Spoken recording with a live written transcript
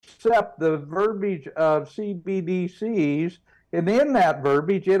accept the verbiage of CBDCs, and in that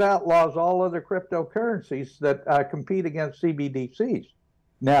verbiage, it outlaws all other cryptocurrencies that compete against CBDCs.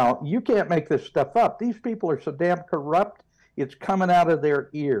 Now, you can't make this stuff up. These people are so damn corrupt, it's coming out of their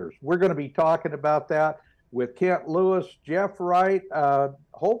ears. We're going to be talking about that with Kent Lewis, Jeff Wright,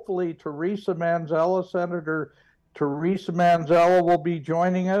 hopefully Teresa Manzella, Senator Teresa Manzella will be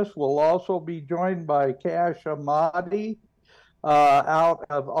joining us. We'll also be joined by Cash Ahmadi out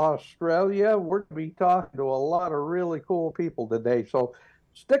of Australia. We're going to be talking to a lot of really cool people today, so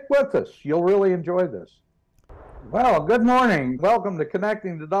stick with us. You'll really enjoy this. Well, good morning. Welcome to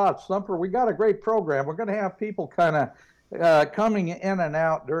Connecting the Dots. Thumper, we got a great program. We're going to have people kind of coming in and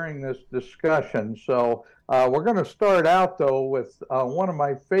out during this discussion. So we're going to start out, though, with one of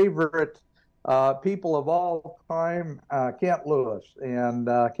my favorite people of all time, Kent Lewis. And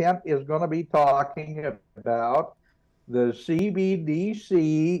Kent is going to be talking about the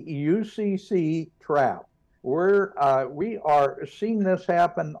CBDC UCC trap. We are seeing this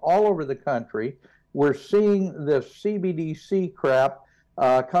happen all over the country. We're seeing this CBDC crap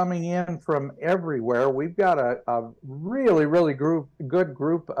coming in from everywhere. We've got a really, really good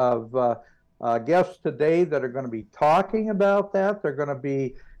group of guests today that are going to be talking about that. They're going to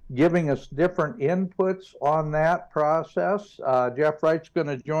be giving us different inputs on that process. Jeff Wright's going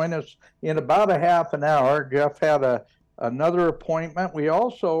to join us in about a half an hour. Jeff had another appointment. We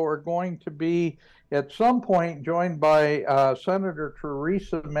also are going to be at some point joined by Senator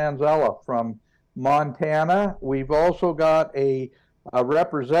Teresa Manzella from Montana. We've also got a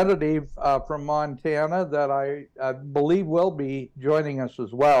representative from Montana that I believe will be joining us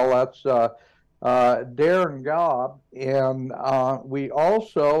as well. That's Darren Gobb. And we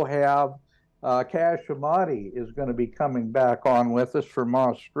also have Cash Ahmadi is going to be coming back on with us from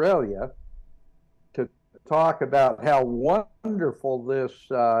Australia to talk about how wonderful this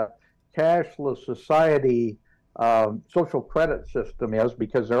cashless society social credit system is,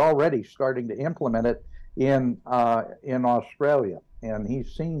 because they're already starting to implement it in Australia, and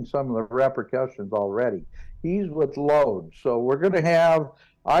he's seen some of the repercussions already. He's with Load, so we're going to have,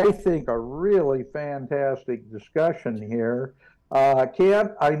 I think, a really fantastic discussion here.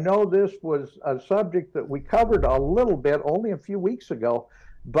 Kent, I know this was a subject that we covered a little bit only a few weeks ago,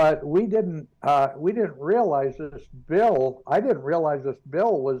 but we didn't realize this bill. I didn't realize this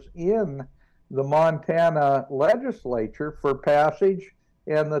bill was in the Montana legislature for passage,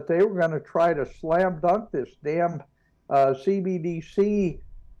 and that they were going to try to slam dunk this damn CBDC.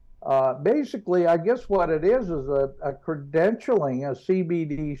 Basically, I guess what it is a credentialing of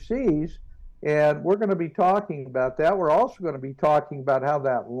CBDCs, and we're going to be talking about that. We're also going to be talking about how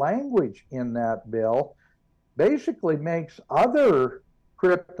that language in that bill basically makes other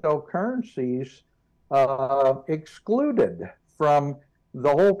cryptocurrencies excluded from the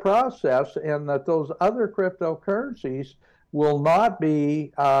whole process, and that those other cryptocurrencies will not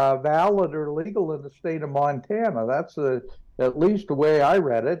be valid or legal in the state of Montana. That's at least the way I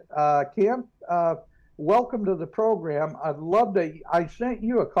read it. Kent, welcome to the program. I'd love to, I sent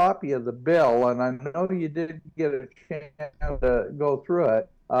you a copy of the bill, and I know you did get a chance to go through it.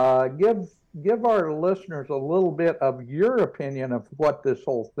 Give our listeners a little bit of your opinion of what this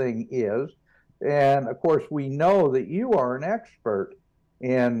whole thing is. And of course, we know that you are an expert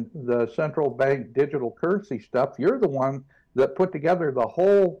in the central bank digital currency stuff. You're the one that put together the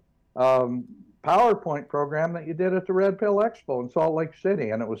whole PowerPoint program that you did at the Red Pill Expo in Salt Lake City,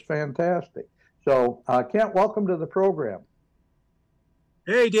 and it was fantastic. So, Kent, welcome to the program.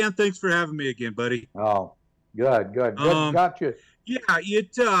 Hey, Dan, thanks for having me again, buddy. Oh, good. Got you.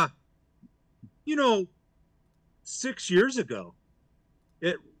 Yeah, 6 years ago,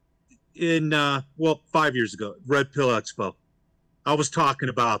 5 years ago, Red Pill Expo, I was talking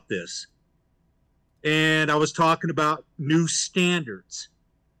about this, and I was talking about new standards.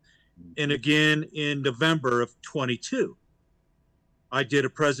 And again, in November of 22, I did a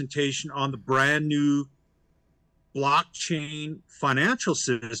presentation on the brand new blockchain financial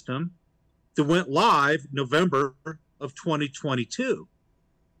system that went live November of 2022.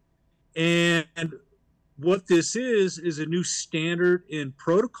 And what this is a new standard and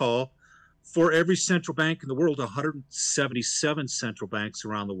protocol for every central bank in the world, 177 central banks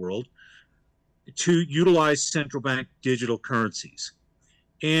around the world, to utilize central bank digital currencies.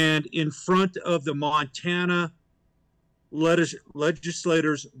 And in front of the Montana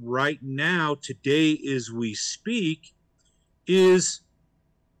legislators right now, today as we speak, there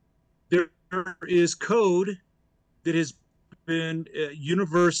is code that has been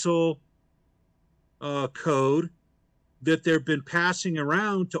universal code that they've been passing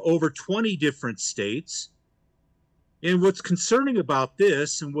around to over 20 different states And what's concerning about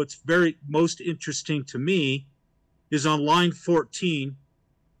this, and what's very most interesting to me, is on line 14.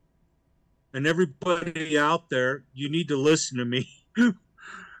 And everybody out there, you need to listen to me.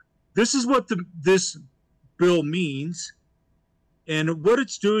 This is what this bill means. And what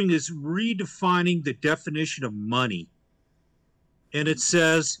it's doing is redefining the definition of money. And it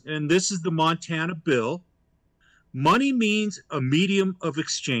says, and this is the Montana bill, money means a medium of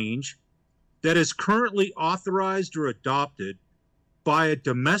exchange that is currently authorized or adopted by a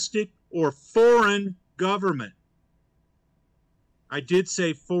domestic or foreign government. I did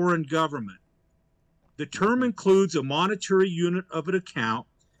say foreign government. The term includes a monetary unit of an account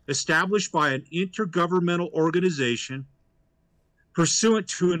established by an intergovernmental organization pursuant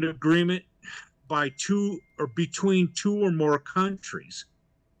to an agreement by two or between two or more countries.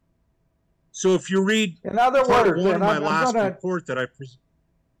 So if you read in other part words, one of my last report that I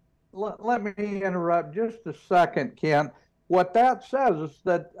let me interrupt just a second, Ken. What that says is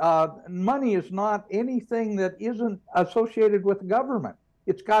that money is not anything that isn't associated with the government.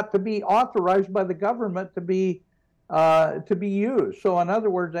 It's got to be authorized by the government to be used. So in other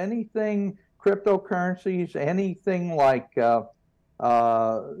words, anything cryptocurrencies, anything like gold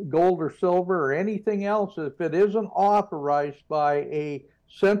or silver or anything else, if it isn't authorized by a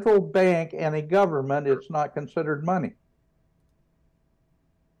central bank and a government, it's not considered money.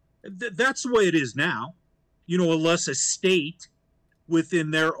 That's the way it is now, unless a state within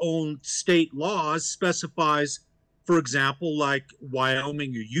their own state laws specifies, for example, like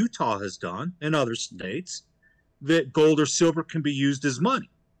Wyoming or Utah has done, and other states, that gold or silver can be used as money.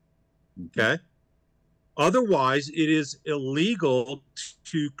 Okay? Otherwise, it is illegal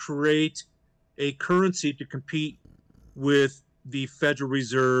to create a currency to compete with the Federal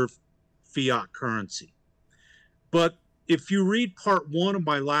Reserve fiat currency. But if you read part one of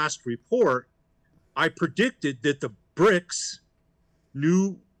my last report, I predicted that the BRICS,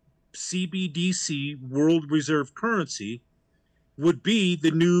 new CBDC world reserve currency, would be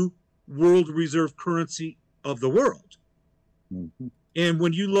the new world reserve currency of the world. Mm-hmm. And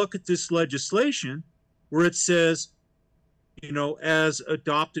when you look at this legislation where it says, as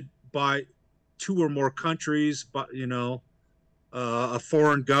adopted by two or more countries, but, a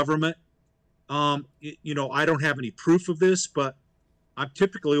foreign government, I don't have any proof of this, but I'm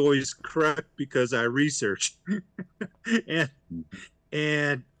typically always correct because I research.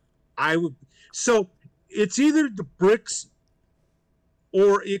 and I would, so it's either the BRICS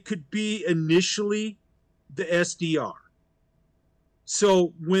or it could be initially the SDR.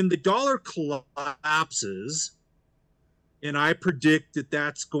 So when the dollar collapses, and I predict that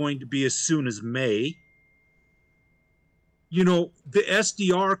that's going to be as soon as May, the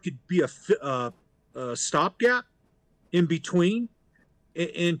SDR could be a stopgap in between.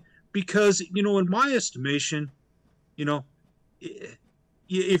 And because, in my estimation,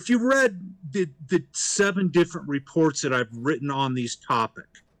 if you read the 7 different reports that I've written on these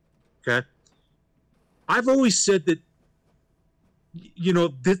topics, okay, I've always said that,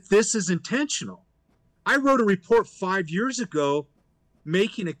 this is intentional. I wrote a report 5 years ago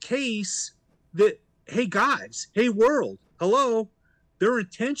making a case that, hey guys, hey world, hello, they're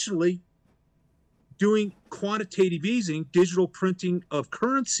intentionally doing quantitative easing, digital printing of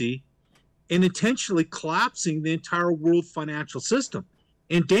currency, and intentionally collapsing the entire world financial system.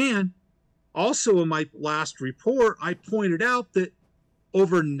 And Dan, also in my last report, I pointed out that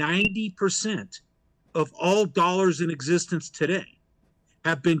over 90% of all dollars in existence today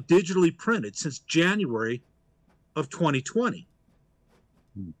have been digitally printed since January of 2020.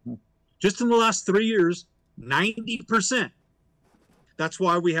 Mm-hmm. Just in the last 3 years, 90%. That's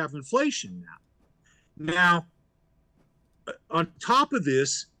why we have inflation now. Now, on top of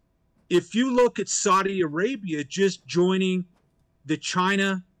this, if you look at Saudi Arabia just joining the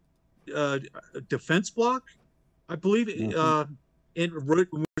China defense bloc, I believe, mm-hmm. In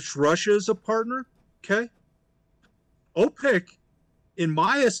which Russia is a partner, okay? OPEC, in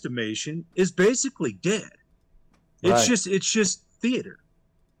my estimation, is basically dead. Right. It's just theater.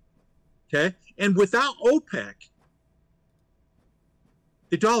 Okay? And without OPEC,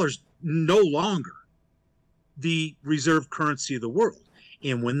 the dollar's no longer the reserve currency of the world.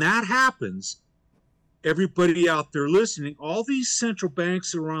 And when that happens, everybody out there listening, all these central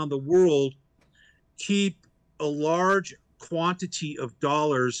banks around the world keep a large quantity of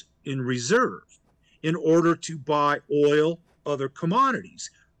dollars in reserve in order to buy oil, other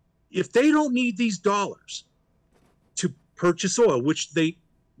commodities. If they don't need these dollars to purchase oil, which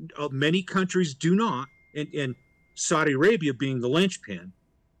many countries do not, and Saudi Arabia being the linchpin,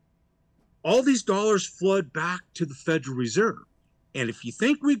 all these dollars flood back to the Federal Reserve. And if you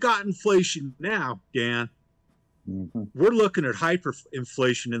think we got inflation now, Dan, Mm-hmm. We're looking at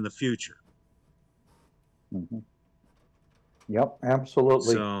hyperinflation in the future. Mm-hmm. Yep,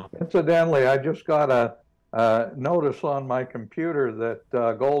 absolutely. So, Incidentally, I just got a notice on my computer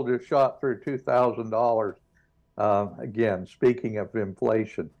that gold has shot through $2,000. Again, speaking of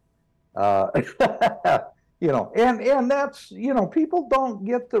inflation, and that's, people don't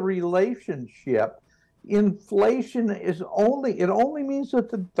get the relationship. Inflation it only means that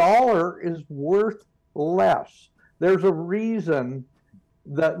the dollar is worth less. There's a reason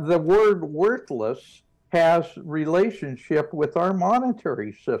that the word worthless has relationship with our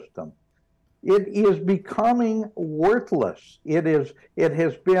monetary system. It is becoming worthless. It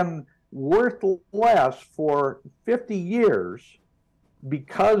has been worth less for 50 years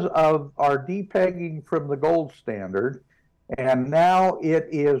because of our depegging from the gold standard, and now it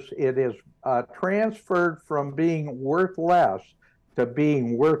is transferred from being worth less to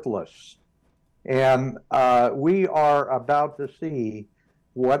being worthless. And we are about to see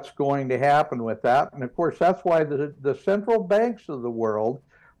what's going to happen with that. And of course, that's why the central banks of the world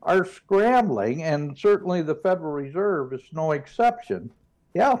are scrambling, and certainly the Federal Reserve is no exception.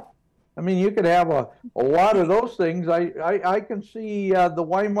 Yeah, I mean, you could have a lot of those things. I can see the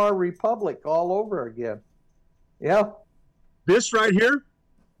Weimar Republic all over again. Yeah. this right here,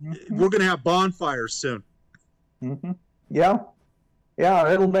 Mm-hmm. we're going to have bonfires soon. Mm-hmm. Yeah.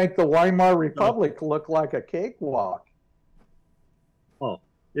 Yeah, it'll make the Weimar Republic look like a cakewalk. Oh,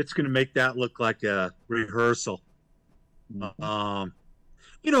 it's going to make that look like a rehearsal. Mm-hmm.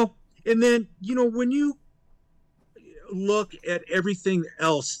 And then, when you look at everything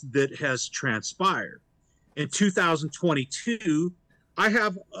else that has transpired in 2022, I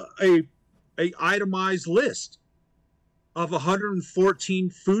have a itemized list of 114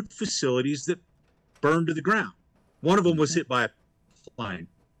 food facilities that burned to the ground. One of them was hit by a plane.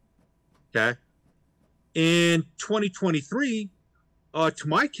 Okay. In 2023, to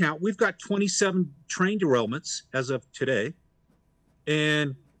my count, we've got 27 train derailments as of today,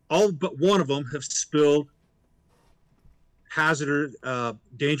 and all but one of them have spilled hazardous,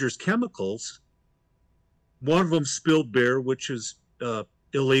 dangerous chemicals. One of them spilled beer, which is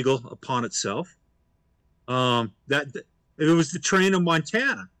illegal upon itself. That it was the train in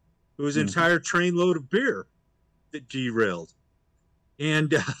Montana. It was an entire train load of beer that derailed, and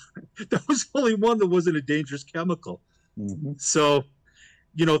there was only one that wasn't a dangerous chemical. Mm-hmm. So,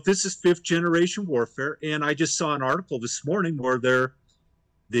 this is fifth generation warfare, and I just saw an article this morning where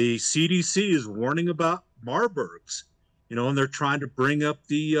the CDC is warning about Marburgs, and they're trying to bring up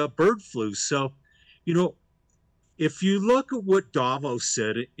the bird flu. So, if you look at what Davos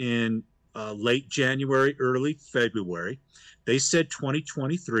said in late January, early February, they said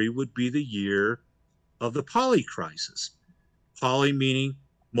 2023 would be the year of the poly crisis. Poly meaning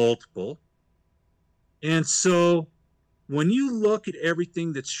multiple. And so when you look at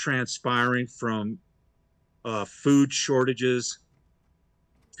everything that's transpiring from food shortages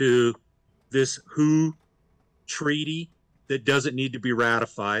to this WHO treaty that doesn't need to be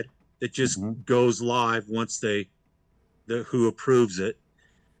ratified, that just goes live once the WHO approves it.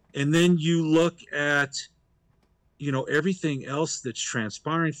 And then you look at, everything else that's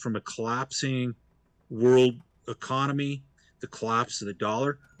transpiring from a collapsing world economy, the collapse of the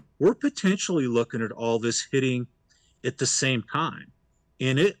dollar. We're potentially looking at all this hitting at the same time.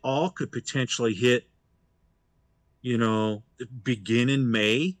 And it all could potentially hit, begin in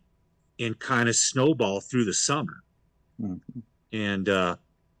May and kind of snowball through the summer. Mm-hmm. And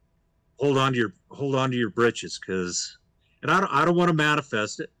hold on to your britches, and I don't want to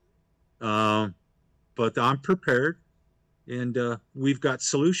manifest it, but I'm prepared, and we've got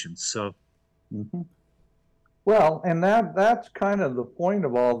solutions. So, well, and that's kind of the point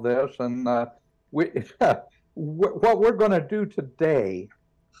of all this, and what we're going to do today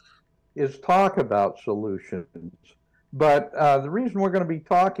is talk about solutions. But the reason we're going to be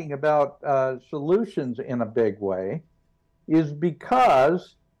talking about solutions in a big way is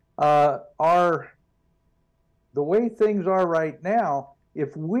because the way things are right now,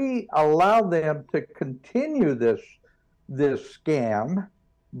 if we allow them to continue this scam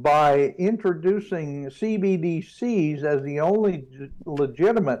by introducing CBDCs as the only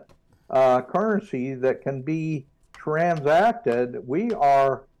legitimate currency that can be transacted,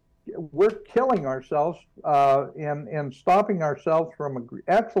 we're killing ourselves and stopping ourselves from an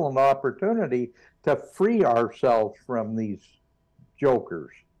excellent opportunity to free ourselves from these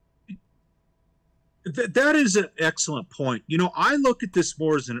jokers. That is an excellent point. I look at this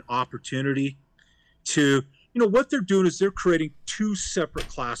more as an opportunity to, what they're doing is they're creating two separate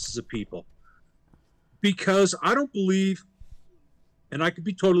classes of people. Because I don't believe, and I could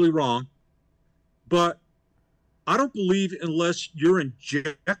be totally wrong, but I don't believe unless you're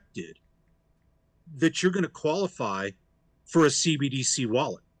injected that you're going to qualify for a CBDC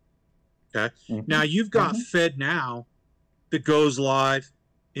wallet. Okay. Mm-hmm. Now you've got Mm-hmm. FedNow that goes live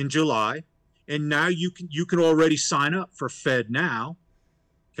in July, and now you can already sign up for FedNow.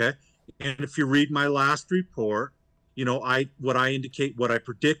 Okay. And if you read my last report, what I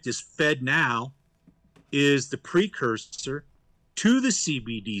predict is FedNow is the precursor to the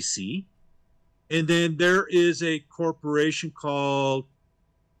CBDC. And then there is a corporation called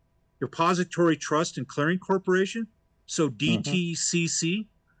Depository Trust and Clearing Corporation, so DTCC,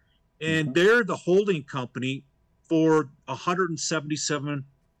 and they're the holding company for 177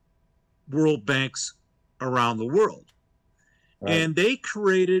 world banks around the world. Right. And they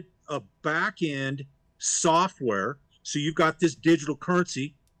created a back-end software. So you've got this digital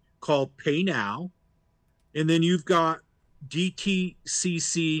currency called Pay Now, and then you've got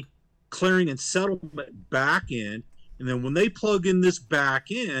DTCC clearing and settlement back end. And then when they plug in this back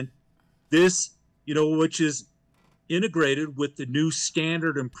end, this, which is integrated with the new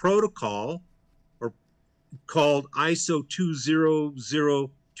standard and protocol, or called ISO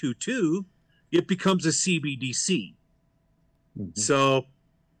 20022, it becomes a CBDC. So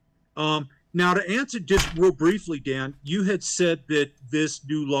now to answer just real briefly, Dan, you had said that this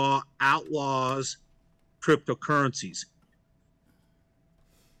new law outlaws cryptocurrencies.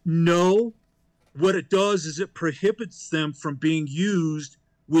 No, what it does is it prohibits them from being used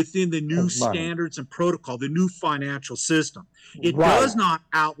within the new standards and protocol, the new financial system. It does not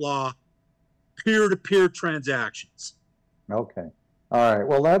outlaw peer-to-peer transactions. Okay. All right.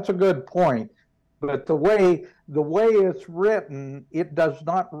 Well, that's a good point. But the way it's written, it does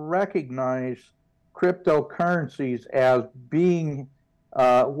not recognize cryptocurrencies as being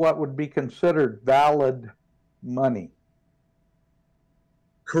what would be considered valid money.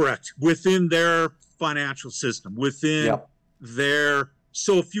 Correct. Within their financial system, within their...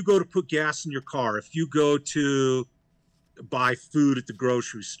 So if you go to put gas in your car, if you go to buy food at the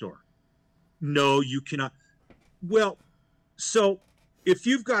grocery store, no, you cannot. Well, so if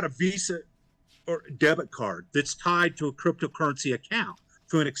you've got a Visa or debit card that's tied to a cryptocurrency account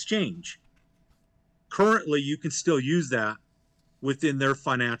through an exchange, currently you can still use that within their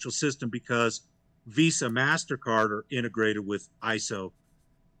financial system because Visa, MasterCard are integrated with ISO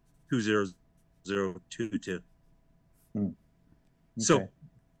 20022. Okay. So,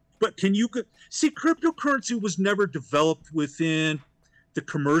 but can you see, cryptocurrency was never developed within the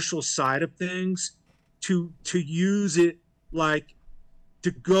commercial side of things to use it like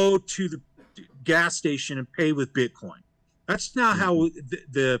to go to the gas station and pay with Bitcoin. That's not how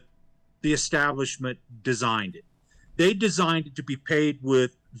the establishment designed it. They designed it to be paid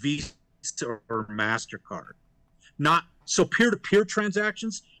with Visa or MasterCard. Not so peer-to-peer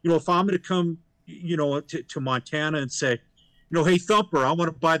transactions. If I'm going to come, to Montana and say, hey, Thumper, I want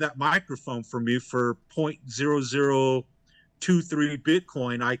to buy that microphone from you for 0.0023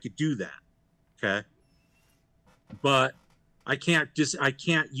 Bitcoin, I could do that. Okay. But I can't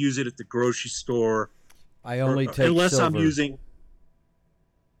use it at the grocery store. I only take unless silver. I'm using.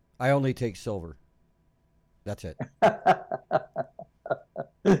 I only take silver. That's it. I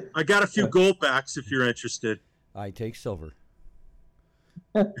got a few gold backs if you're interested. I take silver.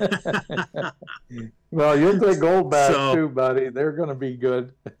 Well, you'll take gold back too, buddy. They're going to be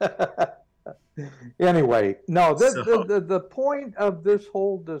good. Anyway, no, the point of this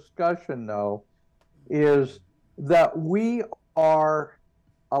whole discussion, though, is that we are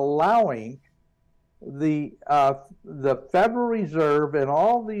allowing the Federal Reserve and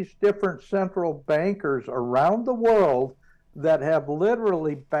all these different central bankers around the world that have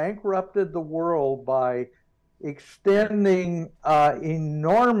literally bankrupted the world by extending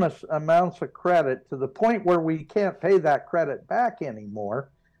enormous amounts of credit to the point where we can't pay that credit back anymore.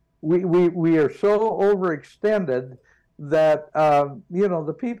 We are so overextended that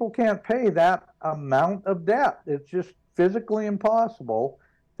the people can't pay that amount of debt. It's just physically impossible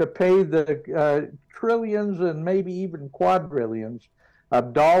to pay the trillions and maybe even quadrillions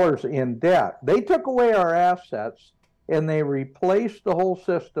of dollars in debt. They took away our assets and they replaced the whole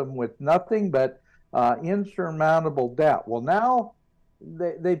system with nothing but insurmountable debt. Well, now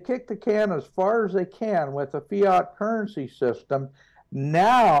they've kicked the can as far as they can with the fiat currency system.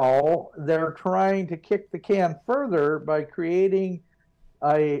 Now they're trying to kick the can further by creating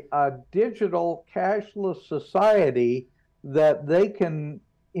a digital cashless society that they can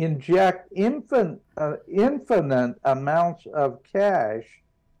inject infinite amounts of cash,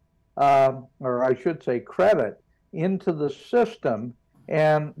 or I should say credit, into the system.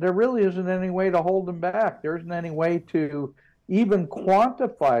 And there really isn't any way to hold them back. There isn't any way to, even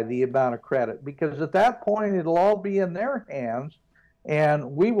quantify the amount of credit, because at that point it'll all be in their hands and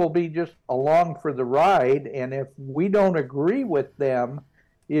we will be just along for the ride. And if we don't agree with them,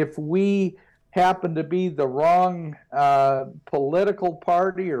 if we happen to be the wrong political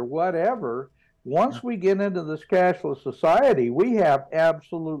party or whatever, once we get into this cashless society, we have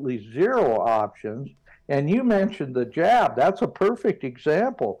absolutely zero options. And you mentioned the jab. That's a perfect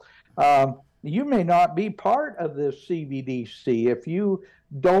example. You may not be part of this CBDC if you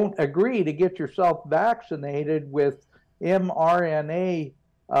don't agree to get yourself vaccinated with mRNA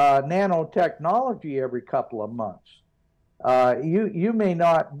nanotechnology every couple of months. You may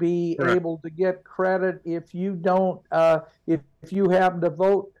not be able to get credit if you don't if you happen to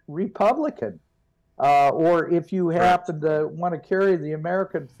vote Republican, or if you happen to want to carry the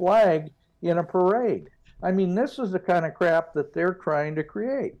American flag in a parade. I mean, this is the kind of crap that they're trying to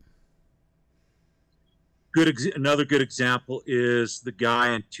create. Another good example is the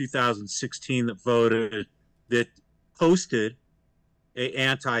guy in 2016 that posted a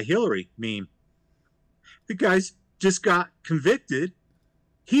anti-Hillary meme. The guy's just got convicted.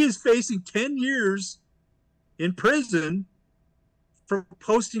 He is facing 10 years in prison for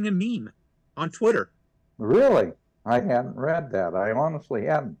posting a meme on Twitter. Really? I hadn't read that. I honestly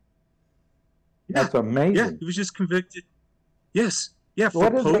hadn't. Yeah. That's amazing. Yeah, he was just convicted. Yes. Yeah.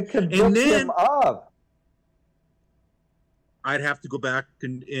 What did they convict him of? I'd have to go back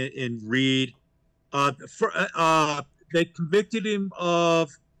and read. They convicted him of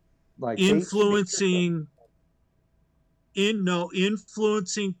like influencing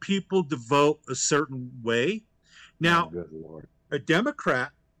people to vote a certain way. Now, good Lord. A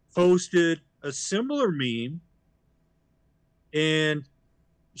Democrat posted a similar meme, and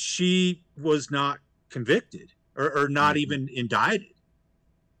she was not convicted or not even indicted.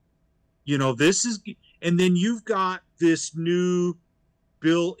 You know, this is, and then you've got this new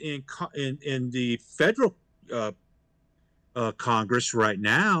bill in the federal Congress right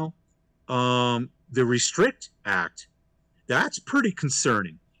now, the Restrict Act. That's pretty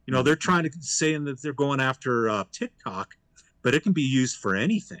concerning. You know, they're trying to saying that they're going after TikTok, but it can be used for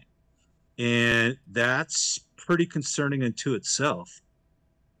anything, and that's pretty concerning unto itself.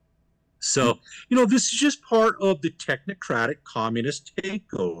 So, you know, this is just part of the technocratic communist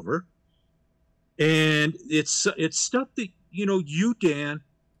takeover. And it's stuff that, you know, you, Dan,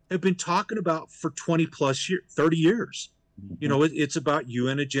 have been talking about for 20 plus years, 30 years. Mm-hmm. You know, it's about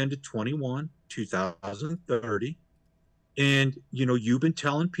UN Agenda 21, 2030. And, you know, you've been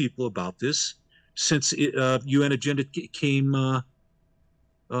telling people about this since UN Agenda came about,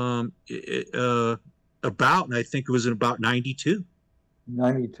 and I think it was in about 92.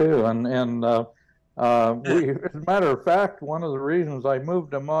 92. And as a matter of fact, one of the reasons I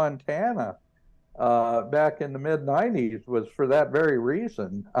moved to Montana back in the mid-90s was for that very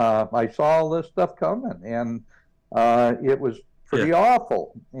reason. I saw all this stuff coming, and it was pretty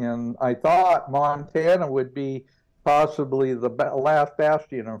awful. And I thought Montana would be possibly the last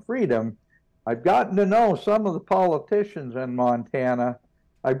bastion of freedom. I've gotten to know some of the politicians in Montana.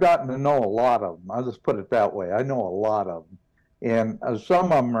 I've gotten to know a lot of them. I'll just put it that way. I know a lot of them. And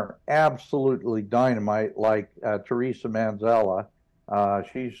some of them are absolutely dynamite, like Teresa Manzella.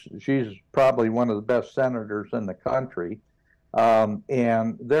 She's probably one of the best senators in the country.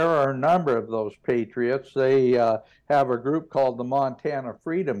 And there are a number of those patriots. They have a group called the Montana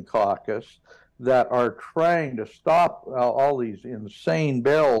Freedom Caucus that are trying to stop all these insane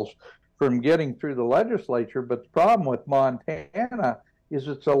bills from getting through the legislature. But the problem with Montana is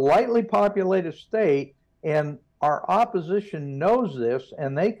it's a lightly populated state, and our opposition knows this,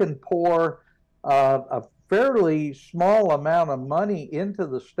 and they can pour a fairly small amount of money into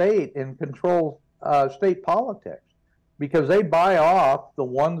the state and control state politics, because they buy off the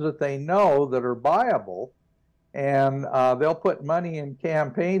ones that they know that are viable, and they'll put money in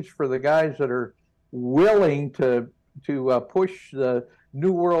campaigns for the guys that are willing to push the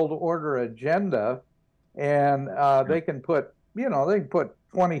New World Order agenda, and they can put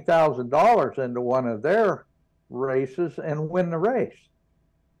 $20,000 into one of their races and win the race.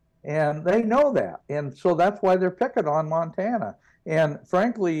 And they know that. And so that's why they're picking on Montana. And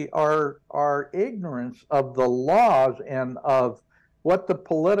frankly, our ignorance of the laws and of what the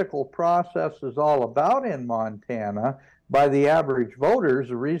political process is all about in Montana by the average voters,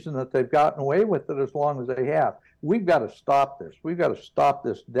 the reason that they've gotten away with it as long as they have. We've got to stop this. We've got to stop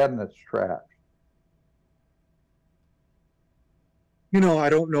this dead in its tracks. You know, I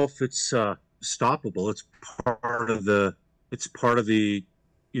don't know if it's stoppable. It's part of the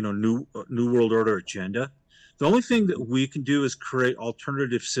you know, New World Order agenda. The only thing that we can do is create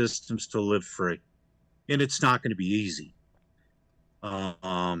alternative systems to live free, and it's not going to be easy.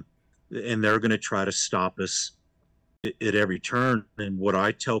 and they're going to try to stop us at every turn. And what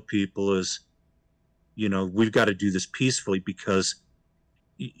I tell people is, we've got to do this peacefully, because,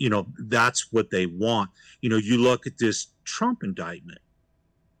 that's what they want. You look at this Trump indictment.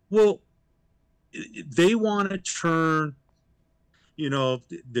 Well, they want to turn,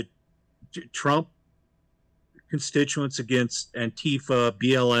 the Trump constituents against Antifa,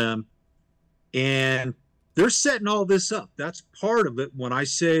 BLM, and they're setting all this up. That's part of it. When I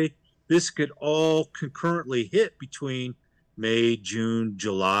say this could all concurrently hit between May, June,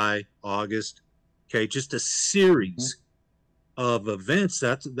 July, August, okay, just a series of events.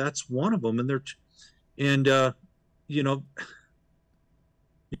 That's one of them, and I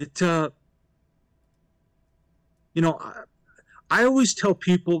always tell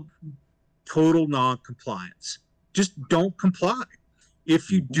people total non-compliance. Just don't comply.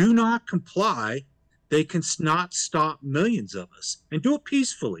 If you do not comply, they can not stop millions of us, and do it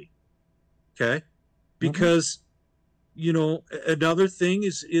peacefully. Okay? Because, another thing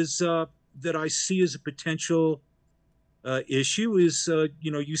is that I see as a potential issue is,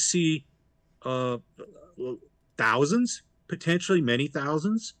 you see thousands, potentially many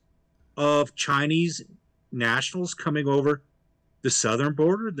thousands of Chinese nationals coming over the southern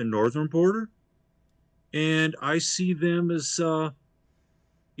border, the northern border. And I see them as,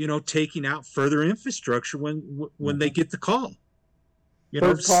 taking out further infrastructure when they get the call.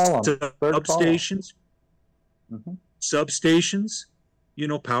 Substations,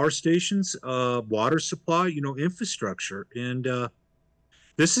 power stations, water supply, infrastructure. And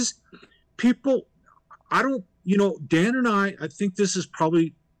this is people, Dan and I think this is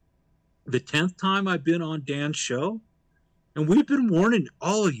probably the 10th time I've been on Dan's show. And we've been warning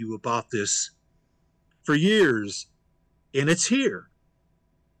all of you about this for years, and it's here.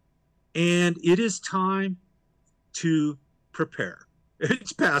 And it is time to prepare.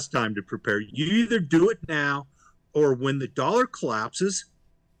 It's past time to prepare. You either do it now, or when the dollar collapses,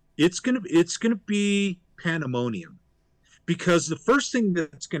 it's gonna be pandemonium. Because the first thing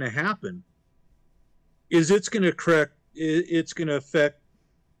that's going to happen is it's going to affect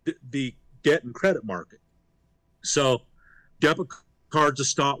the debt and credit market. So debit cards will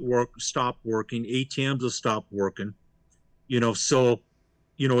stop working, ATMs will stop working. So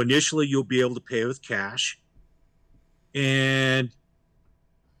initially you'll be able to pay with cash, and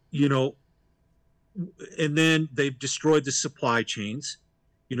and then they've destroyed the supply chains.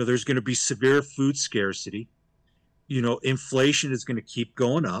 There's going to be severe food scarcity. Inflation is going to keep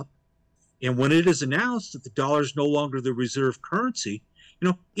going up. And when it is announced that the dollar is no longer the reserve currency,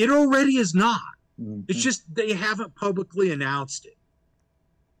 it already is not. It's just they haven't publicly announced it.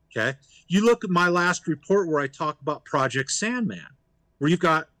 Okay? You look at my last report where I talk about Project Sandman, where you've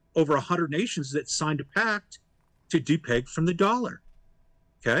got over 100 nations that signed a pact to depeg from the dollar.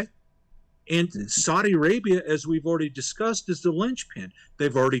 Okay? And Saudi Arabia, as we've already discussed, is the linchpin.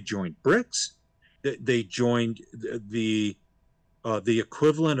 They've already joined BRICS. They joined the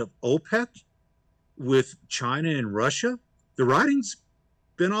equivalent of OPEC with China and Russia. The writing's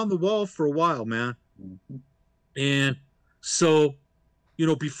been on the wall for a while, man. And so,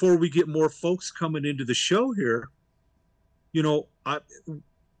 before we get more folks coming into the show here, at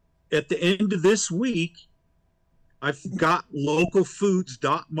the end of this week, I've got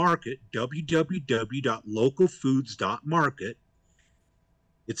localfoods.market, www.localfoods.market.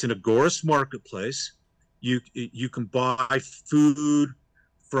 It's an Agorist marketplace. You can buy food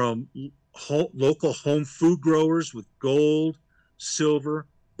from local home food growers with gold, silver,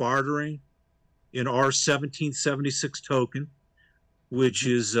 bartering in our 1776 token, which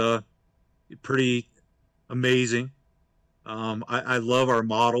is pretty amazing. I love our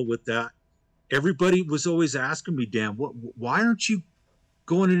model with that. Everybody was always asking me, Dan, why aren't you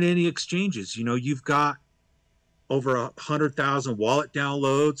going in any exchanges? You've got over 100,000 wallet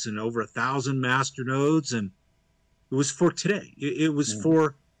downloads and over 1,000 master nodes, and it was for today. It was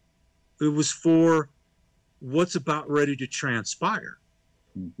for what's about ready to transpire.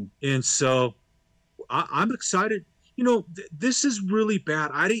 And so I'm excited. This is really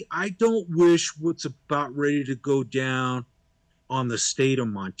bad. I don't wish what's about ready to go down on the state of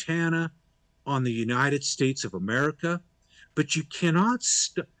Montana, on the United States of America, but you cannot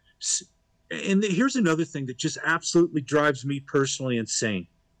and here's another thing that just absolutely drives me personally insane.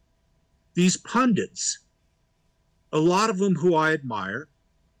 These pundits, a lot of them who I admire,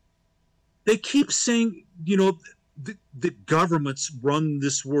 they keep saying, the governments run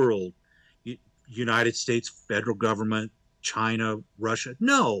this world. United States federal government, China, Russia.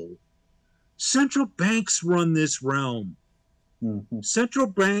 No. Central banks run this realm. Central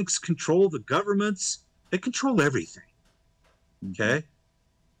banks control the governments. They control everything. Okay.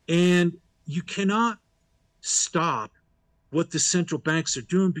 And you cannot stop what the central banks are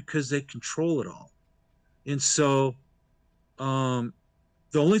doing because they control it all. And so the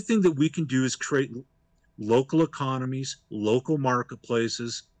only thing that we can do is create local economies, local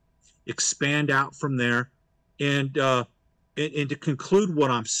marketplaces, expand out from there. And to conclude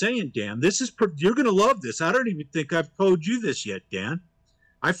what I'm saying, Dan, you're going to love this. I don't even think I've told you this yet, Dan.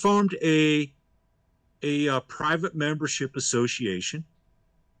 I formed a private membership association,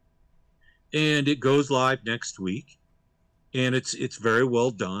 and it goes live next week, and it's very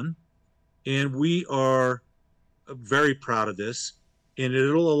well done, and we are very proud of this, and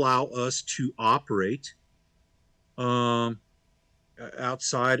it'll allow us to operate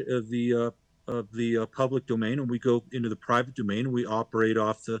outside of the public domain, and we go into the private domain, and we operate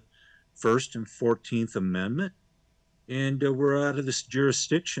off the First and 14th Amendment, and we're out of this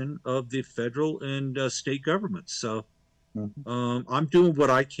jurisdiction of the federal and state governments. So I'm doing what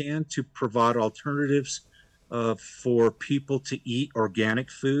I can to provide alternatives for people to eat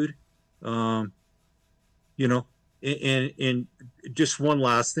organic food. You know, and just one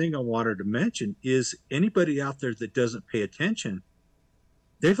last thing I wanted to mention is anybody out there that doesn't pay attention,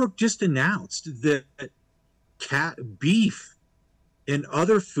 they've just announced that beef and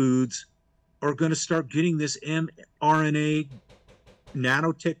other foods are going to start getting this mRNA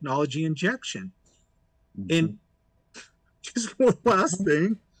nanotechnology injection. And just one last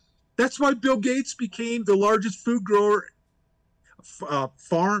thing, that's why Bill Gates became the largest food grower,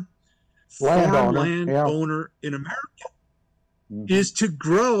 farmland owner in America, is to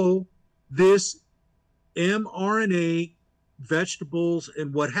grow this mRNA vegetables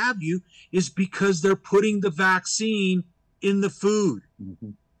and what have you, is because they're putting the vaccine in the food.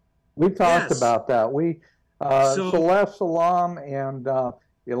 We talked about that. Celeste Salam and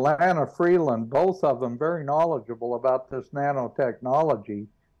Ilana Freeland, both of them very knowledgeable about this nanotechnology,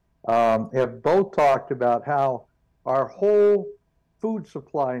 have both talked about how our whole food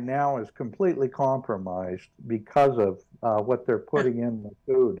supply now is completely compromised because of what they're putting in the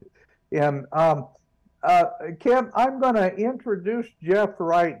food. And Kim, I'm going to introduce Jeff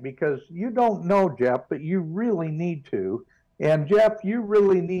Wright, because you don't know Jeff, but you really need to. And Jeff, you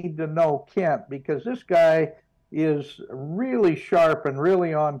really need to know Kent, because this guy is really sharp and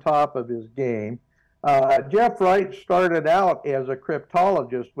really on top of his game. Jeff Wright started out as a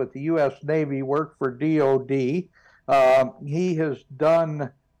cryptologist with the U.S. Navy, worked for DOD. He has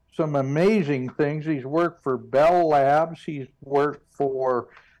done some amazing things. He's worked for Bell Labs. He's worked for,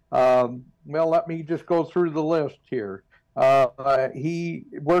 let me just go through the list here. He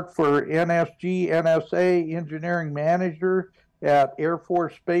worked for NSG, NSA, engineering manager at Air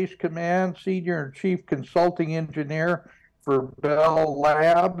Force Space Command, senior and chief consulting engineer for Bell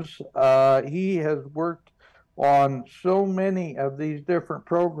Labs. He has worked on so many of these different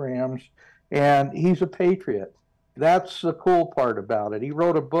programs, and he's a patriot. That's the cool part about it. He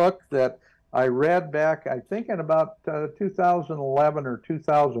wrote a book that I read back, I think in about 2011 or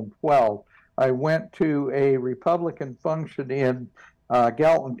 2012. I went to a Republican function in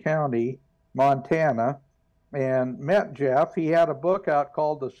Galton County, Montana, and met Jeff. He had a book out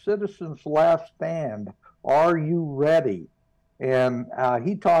called The Citizen's Last Stand, Are You Ready? And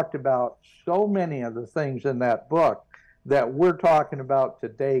he talked about so many of the things in that book that we're talking about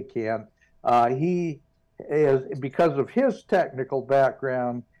today, Ken. He is, because of his technical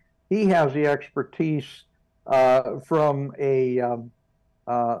background, he has the expertise from a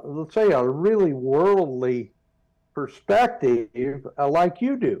let's say a really worldly perspective, like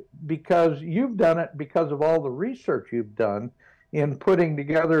you do, because you've done it because of all the research you've done in putting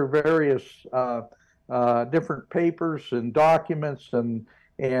together various different papers and documents and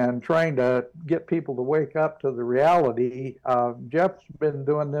trying to get people to wake up to the reality. Jeff's been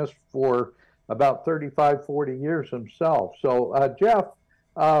doing this for about 35, 40 years himself. So Jeff,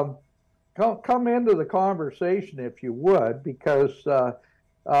 come into the conversation if you would, because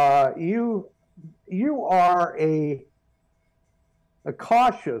you are a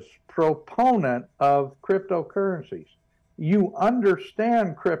cautious proponent of cryptocurrencies. You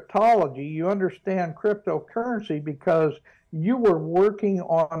understand cryptology, you understand cryptocurrency because you were working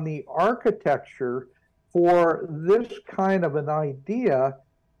on the architecture for this kind of an idea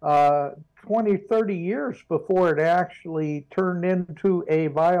 20, 30 years before it actually turned into a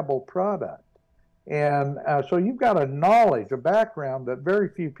viable product. And so you've got a knowledge, a background that very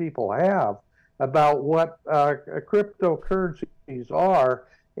few people have about what cryptocurrencies are.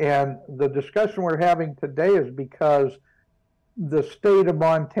 And the discussion we're having today is because the state of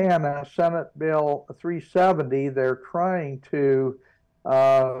Montana, Senate Bill 370, they're trying to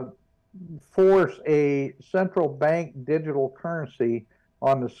force a central bank digital currency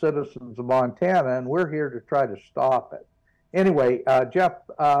on the citizens of Montana, and we're here to try to stop it. Anyway, Jeff,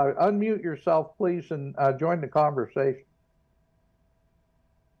 unmute yourself, please, and join the conversation.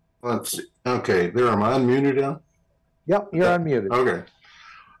 Let's see. Okay, there, am I unmuted now? Yep, you're unmuted. Okay.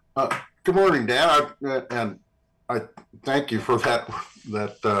 Good morning, Dan, and I thank you for that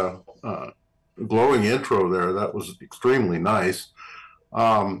glowing intro there. That was extremely nice.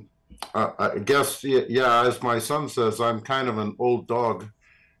 I guess, yeah, as my son says, I'm kind of an old dog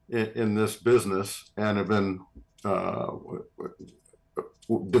in this business, and have been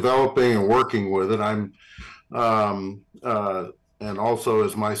developing and working with it. I'm and also,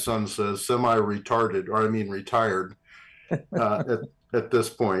 as my son says, semi-retarded, or I mean retired at this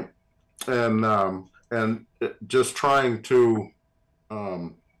point, and just trying to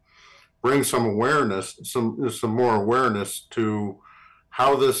bring some awareness, some more awareness to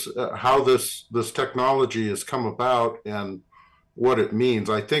how this technology has come about and what it means.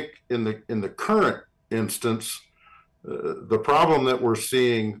 I think in the current instance, the problem that we're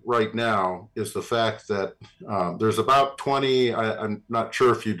seeing right now is the fact that there's about 20. I'm not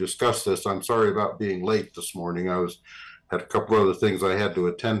sure if you discussed this. I'm sorry about being late this morning. Had a couple other things I had to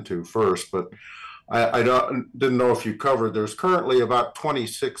attend to first, but I didn't know if you covered. There's currently about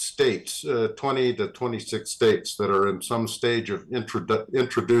 26 states, 20 to 26 states that are in some stage of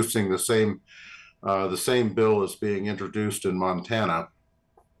introducing the same bill as being introduced in Montana,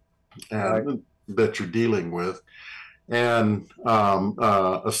 and that you're dealing with. And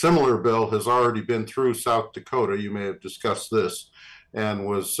a similar bill has already been through South Dakota. You may have discussed this, and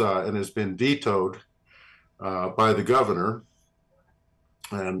has been vetoed by the governor.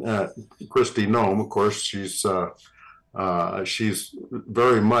 And Kristi Noem, of course, she's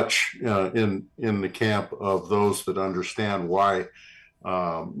very much in the camp of those that understand why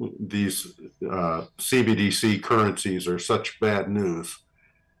these CBDC currencies are such bad news.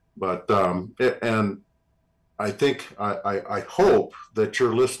 But and I think I hope that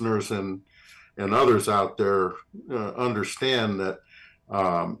your listeners and others out there understand that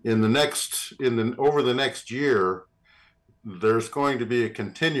over the next year, there's going to be a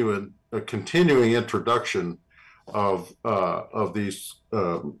continuing introduction of these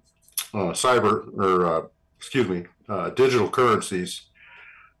digital currencies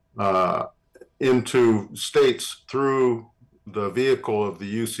into states through the vehicle of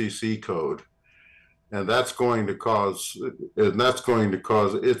the UCC code. And that's going to cause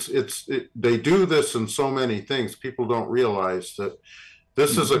they do this in so many things. People don't realize that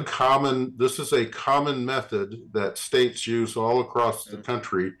this is a common method that states use all across the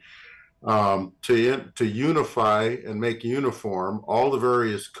country to unify and make uniform all the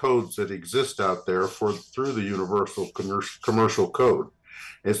various codes that exist out there through the Universal Commercial Code.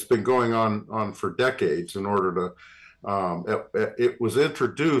 It's been going on for decades in order to. It was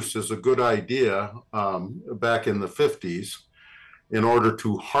introduced as a good idea back in the 50s in order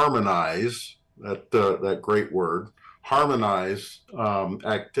to harmonize that great word. Harmonize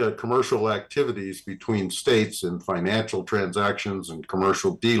commercial activities between states in financial transactions and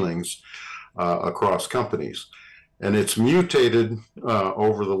commercial dealings across companies. And it's mutated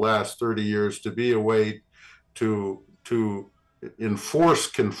over the last 30 years to be a way to enforce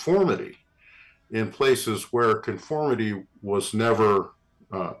conformity in places where conformity was never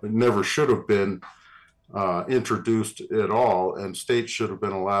should have been introduced at all, and states should have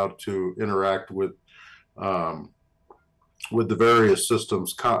been allowed to interact with the various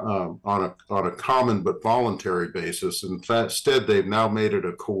systems on a common but voluntary basis. Instead, they've now made it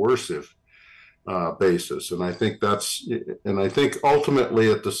a coercive basis, and I think ultimately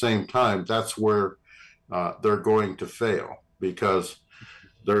at the same time that's where they're going to fail, because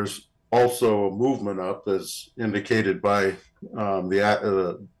there's also a movement up, as indicated by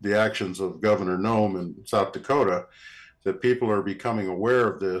the actions of Governor Noem in South Dakota, that people are becoming aware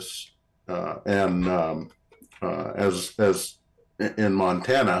of this, and as in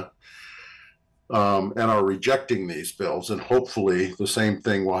Montana, and are rejecting these bills. And hopefully the same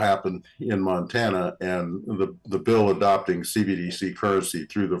thing will happen in Montana, and the bill adopting CBDC currency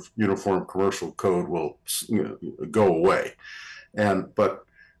through the Uniform Commercial Code will go away.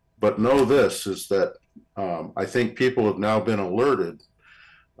 But know this is that I think people have now been alerted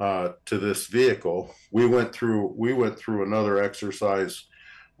to this vehicle. We went through another exercise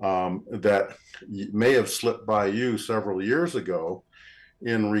that may have slipped by you several years ago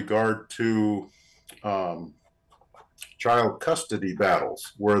in regard to child custody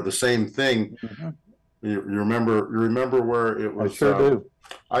battles, where the same thing. Mm-hmm. You remember where it was? I sure do.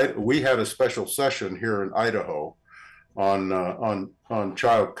 We had a special session here in Idaho on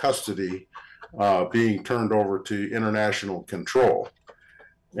child custody being turned over to international control,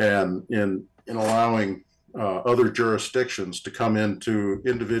 and in allowing other jurisdictions to come into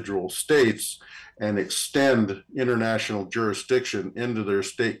individual states and extend international jurisdiction into their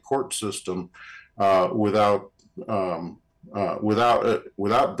state court system without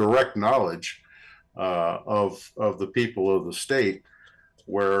direct knowledge of the people of the state,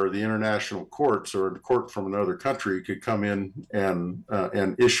 where the international courts or a court from another country could come in and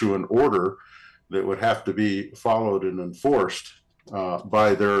issue an order that would have to be followed and enforced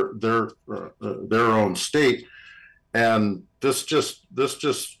by their own state. And this just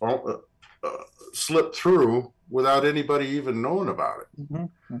slipped through without anybody even knowing about it.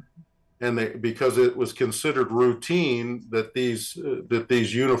 Mm-hmm. And because it was considered routine that these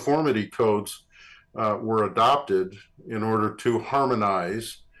uniformity codes were adopted in order to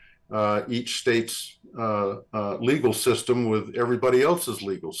harmonize each state's legal system with everybody else's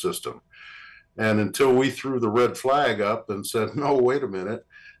legal system. And until we threw the red flag up and said, no, wait a minute,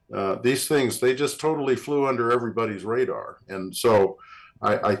 these things, they just totally flew under everybody's radar. And so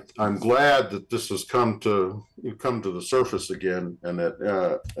I'm glad that this has come to the surface again, and that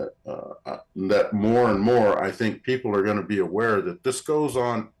more and more, I think people are going to be aware that this goes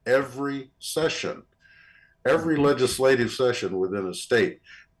on every session, every legislative session within a state.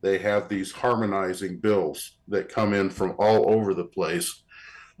 They have these harmonizing bills that come in from all over the place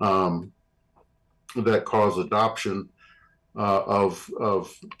that cause adoption of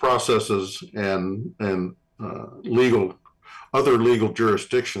processes and other legal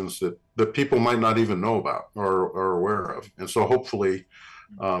jurisdictions that people might not even know about or are aware of. And so hopefully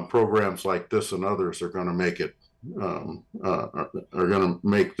programs like this and others are going to make it are going to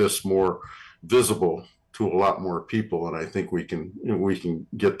make this more visible to a lot more people. And I think we can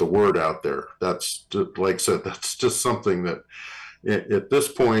get the word out there. That's just, like I said, that's just something that at this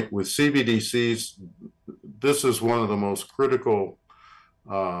point with CBDCs, this is one of the most critical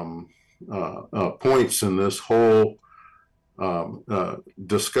points in this whole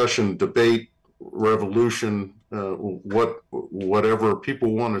discussion, debate, revolution, whatever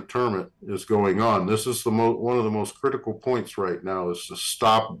people want to term it, is going on. This is one of the most critical points right now, is to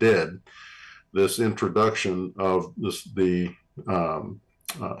stop dead this introduction of the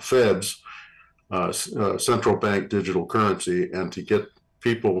Fed's central bank digital currency, and to get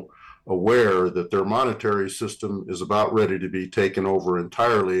people aware that their monetary system is about ready to be taken over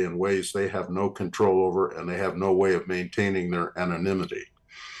entirely in ways they have no control over, and they have no way of maintaining their anonymity.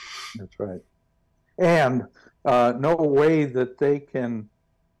 That's right. And no way that they can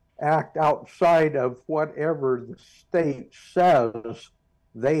act outside of whatever the state says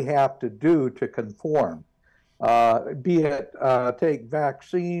they have to do to conform. Be it take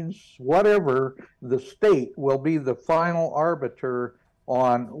vaccines, whatever, the state will be the final arbiter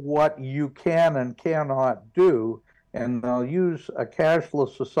on what you can and cannot do, and they'll use a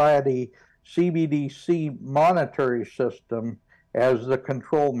cashless society CBDC monetary system as the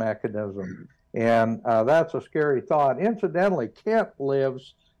control mechanism. And that's a scary thought. Incidentally, Kent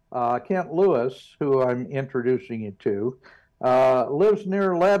Lewis, who I'm introducing you to, lives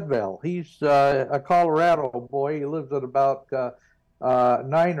near Leadville. He's a Colorado boy. He lives at about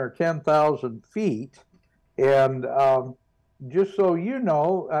 9,000 or 10,000 feet. And just so you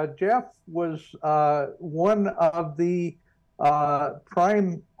know, Jeff was one of the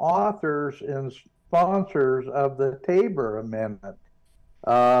prime authors and sponsors of the Tabor Amendment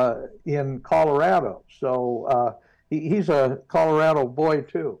in Colorado. So he's a Colorado boy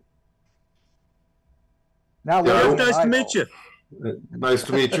too. Now, yeah, nice to meet you. Nice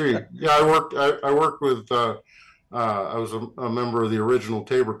to meet you. Yeah, I worked with. I was a member of the original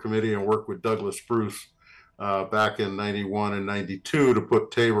Tabor committee and worked with Douglas Bruce back in '91 and '92 to put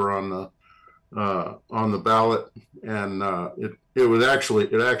Tabor on the ballot, and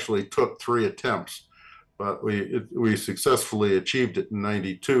it actually took 3 attempts, but we successfully achieved it in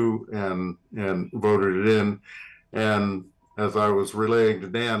 '92 and voted it in. And as I was relaying to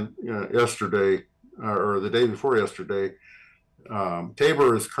Dan yesterday, or the day before yesterday,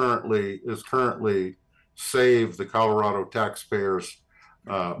 Tabor is currently saved the Colorado taxpayers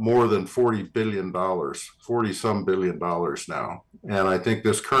more than $40 billion, 40-some billion dollars now. And I think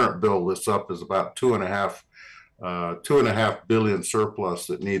this current bill that's up is about $2.5 billion surplus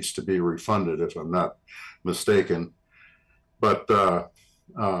that needs to be refunded, if I'm not mistaken. But yeah,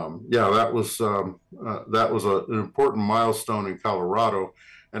 that was an important milestone in Colorado.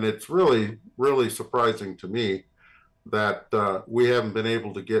 And it's really, really surprising to me that we haven't been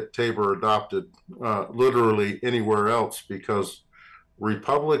able to get Tabor adopted literally anywhere else, because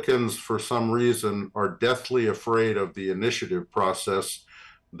Republicans, for some reason, are deathly afraid of the initiative process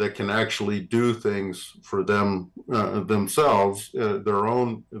that can actually do things for them themselves, their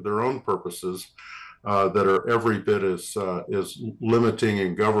own purposes, that are every bit as limiting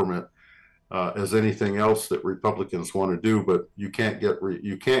in government as anything else that Republicans want to do. But you can't get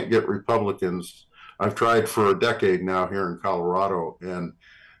Republicans. I've tried for a decade now here in Colorado, and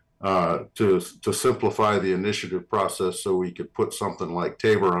to simplify the initiative process so we could put something like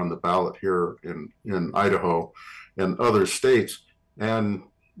Tabor on the ballot here in Idaho and other states. And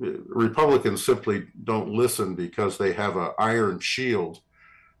Republicans simply don't listen because they have an iron shield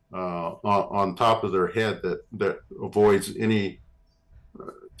on top of their head that avoids any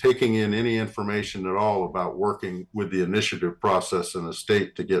taking in any information at all about working with the initiative process in a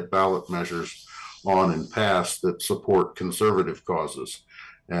state to get ballot measures on and passed that support conservative causes.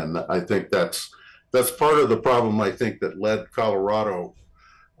 And I think that's part of the problem, I think, that led Colorado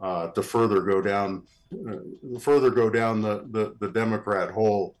to further go down the Democrat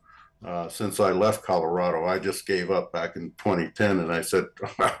hole since I left Colorado. I just gave up back in 2010, and I said,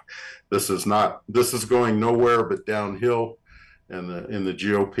 this is going nowhere but downhill in the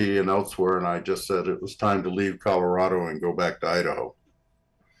GOP and elsewhere. And I just said it was time to leave Colorado and go back to Idaho.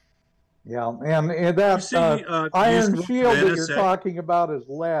 Yeah, and that iron shield that you're talking about is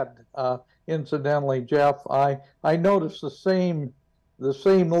lead. Incidentally, Jeff, I noticed the same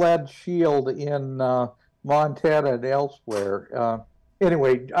lead shield in Montana and elsewhere.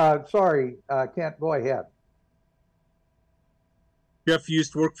 Anyway, sorry, Kent, go ahead. Jeff, you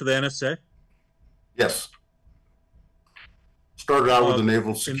used to work for the NSA? Yes. Started out with the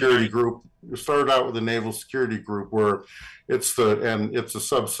Naval Security Group. Started out with the Naval Security Group, where it's a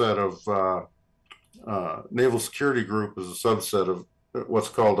subset of Naval Security Group is a subset of what's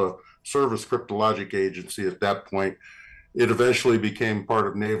called a Service Cryptologic Agency. At that point, it eventually became part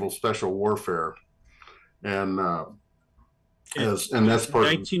of Naval Special Warfare, and that's part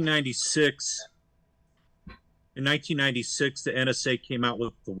 1996. In 1996, the NSA came out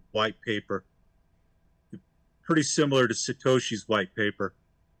with the white paper, pretty similar to Satoshi's white paper.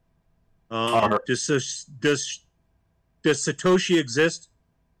 Does Satoshi exist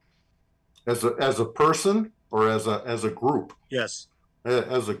as a person or as a group? Yes,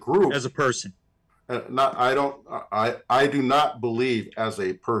 as a group, as a person. I do not believe as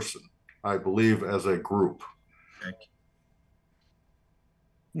a person. I believe as a group. Thank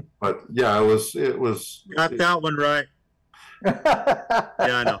you. But yeah, it was got that one right. Yeah,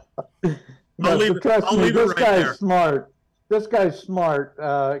 I know. I'll leave it right there. Smart. This guy's smart.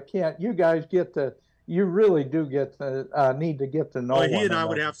 Kent, you guys you really do need to get to know one another. He and I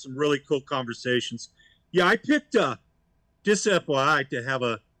would have some really cool conversations. Yeah, I picked just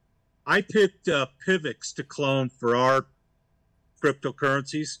FYI I picked PIVX to clone for our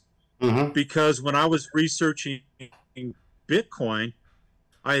cryptocurrencies, because when I was researching Bitcoin,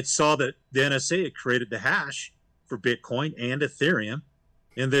 I had saw that the NSA had created the hash for Bitcoin and Ethereum,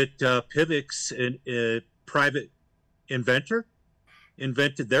 and that PIVX, a private inventor,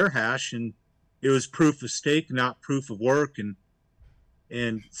 invented their hash, and it was proof of stake, not proof of work,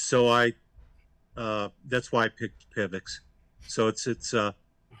 and so I that's why I picked PIVX. So it's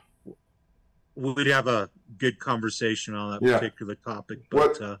we'd have a good conversation on that particular topic.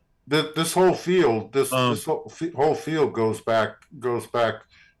 But this whole field, this whole field goes back to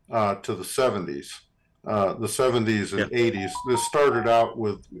the 70s. The 70s and 80s. This started out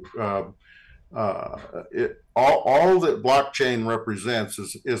with all that blockchain represents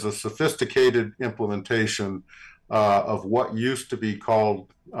is a sophisticated implementation of what used to be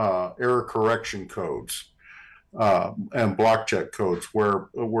called error correction codes and block check codes, where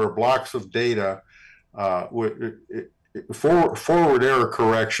blocks of data forward error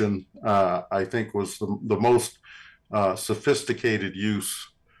correction, I think, was the most sophisticated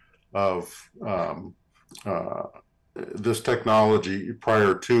use of this technology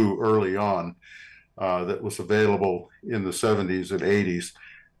prior to early on that was available in the 70s and 80s.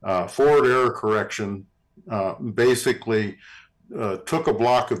 Forward error correction basically took a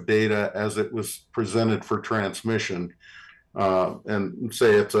block of data as it was presented for transmission, and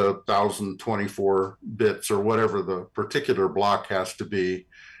say it's 1,024 bits or whatever the particular block has to be,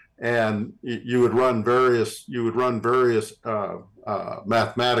 and you would run various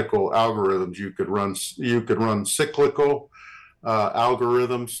mathematical algorithms. You could run cyclical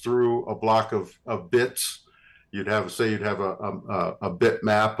algorithms through a block of bits. You'd have a bit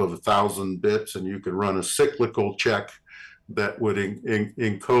map of 1,000 bits, and you could run a cyclical check that would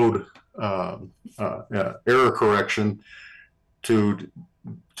encode error correction to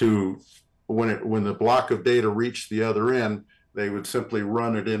when the block of data reached the other end, they would simply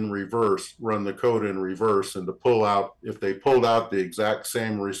run it in reverse, run the code in reverse, and to pull out, if they pulled out the exact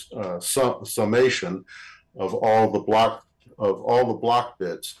same summation of all the block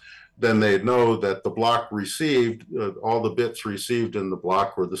bits, then they'd know that the block received, all the bits received in the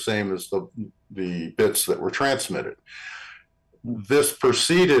block were the same as the bits that were transmitted. This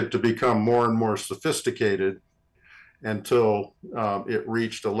proceeded to become more and more sophisticated until it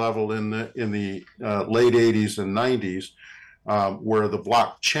reached a level in the late 80s and 90s where the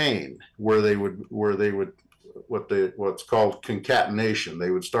blockchain, where they would what's called concatenation.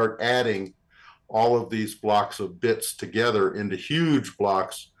 They would start adding all of these blocks of bits together into huge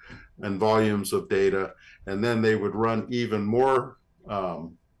blocks and volumes of data, and then they would run even more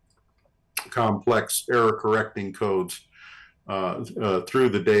complex error correcting codes through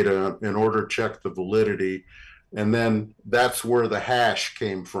the data in order to check the validity. And then that's where the hash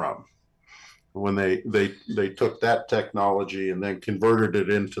came from, when they took that technology and then converted it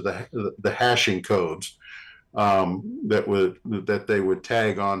into the hashing codes that they would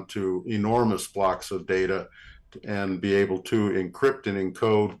tag onto enormous blocks of data and be able to encrypt and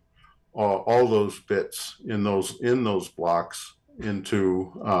encode all those bits in those blocks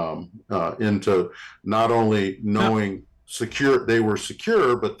into not only knowing they were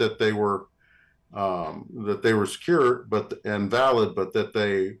secure, but that they were secure and valid, but that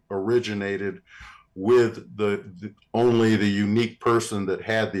they originated with only the unique person that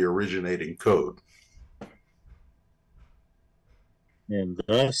had the originating code. And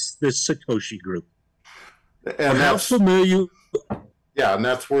thus the Satoshi Group. And how familiar? Yeah, and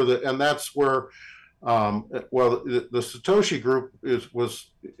that's where the Satoshi Group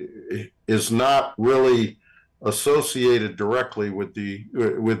is not really associated directly with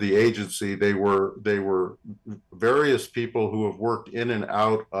the agency. They were various people who have worked in and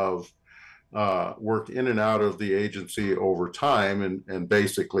out of the agency over time, and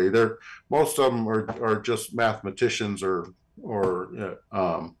basically most of them are just mathematicians or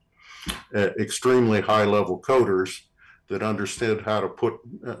extremely high level coders that understood how to put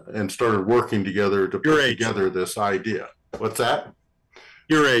and started working together to put together this idea. What's that?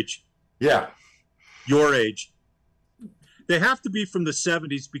 Your age. Yeah. Your age. They have to be from the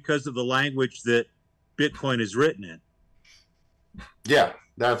 70s because of the language that Bitcoin is written in. Yeah,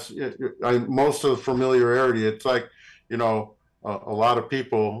 that's most of the familiarity. It's like, a lot of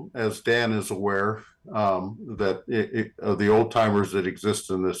people, as Dan is aware, that the old timers that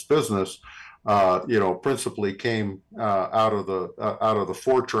exist in this business, principally came out of the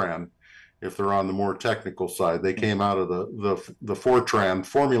Fortran. If they're on the more technical side, they came out of the Fortran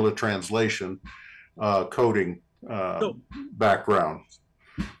formula translation coding background.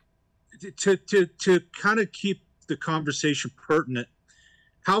 To kind of keep the conversation pertinent,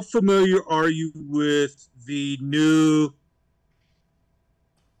 how familiar are you with the new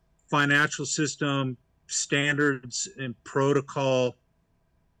financial system standards and protocol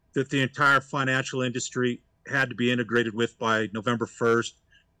that the entire financial industry had to be integrated with by November 1st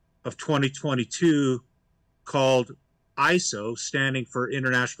of 2022, called ISO, standing for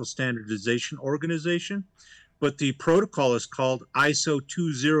International Standardization Organization, but the protocol is called ISO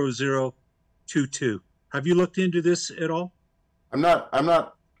 20022. Have you looked into this at all? I'm not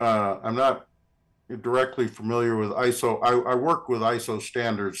directly familiar with ISO. I worked with ISO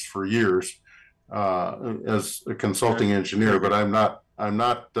standards for years as a consulting engineer, but I'm not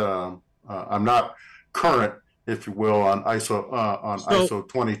current, if you will, on ISO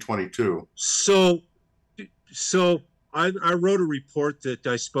 2022. So I wrote a report that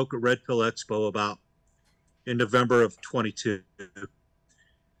I spoke at Red Pill Expo about in November of 22,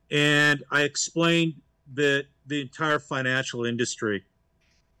 and I explained that the entire financial industry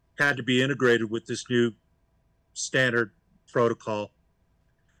had to be integrated with this new standard protocol.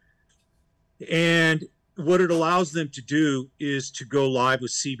 And what it allows them to do is to go live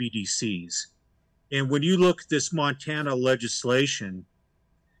with CBDCs. And when you look at this Montana legislation,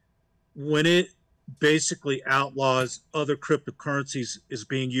 when it basically outlaws other cryptocurrencies as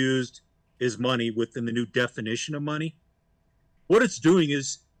being used as money within the new definition of money, what it's doing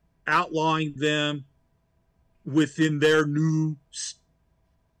is outlawing them within their new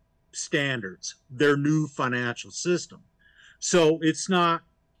standards, their new financial system. So it's not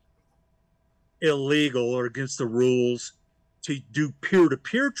illegal or against the rules to do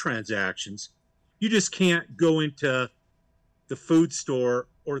peer-to-peer transactions. You just can't go into the food store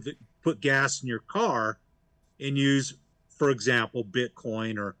or put gas in your car and use, for example,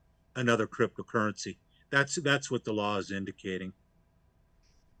 Bitcoin or another cryptocurrency. That's what the law is indicating.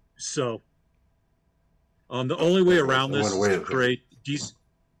 So the only way around this is to create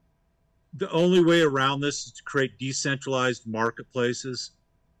the only way around this is to create decentralized marketplaces.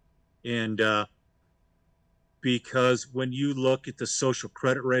 And because when you look at the social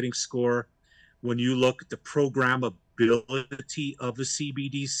credit rating score, when you look at the programmability of the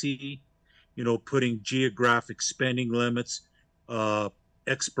CBDC, you know, putting geographic spending limits,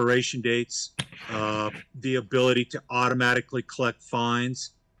 expiration dates, the ability to automatically collect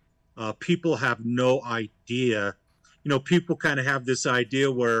fines, people have no idea. You know, people kind of have this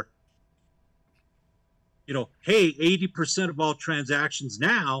idea where, you know, hey, 80% of all transactions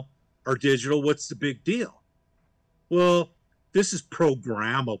now are digital. What's the big deal? Well, this is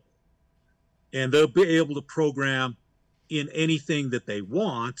programmable, and they'll be able to program in anything that they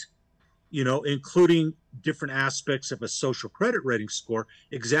want, you know, including different aspects of a social credit rating score,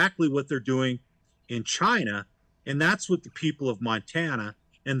 exactly what they're doing in China. And that's what the people of Montana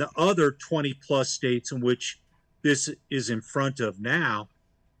and the other 20 plus states in which this is in front of now.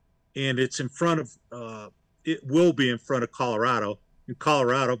 And it's in front of, it will be in front of Colorado. And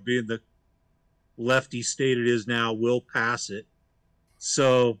Colorado, being the lefty state it is now, will pass it.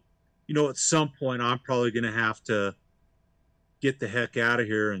 So, you know, at some point, I'm probably going to have to get the heck out of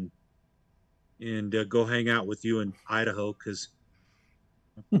here and go hang out with you in Idaho, because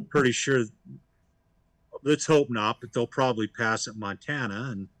I'm pretty sure, let's hope not, but they'll probably pass it in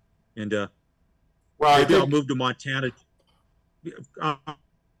Montana, and well, maybe I'll move to Montana. I'm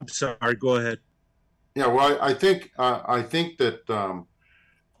sorry, go ahead. Yeah, well, I think that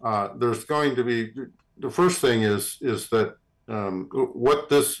there's going to be, the first thing is that what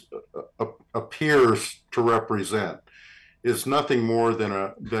this appears to represent is nothing more than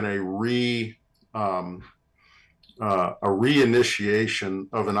a reinitiation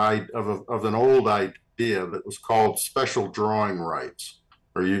of an old idea that was called special drawing rights.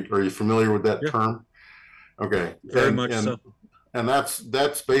 Are you familiar with that term? Okay, very much so. And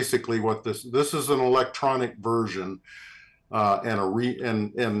that's basically what this is, an electronic version,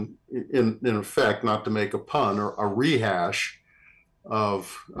 and in effect, not to make a pun, or a rehash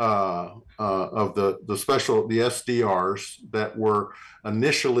of the SDRs that were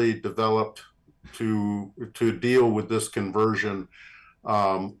initially developed to deal with this conversion,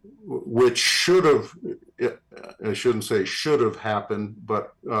 which should have, I shouldn't say should have happened,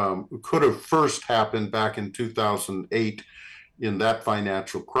 but could have first happened back in 2008 in that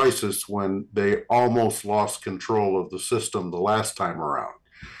financial crisis, when they almost lost control of the system the last time around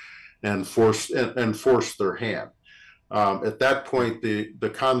and forced their hand. At that point,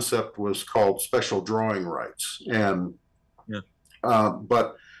 the concept was called special drawing rights. And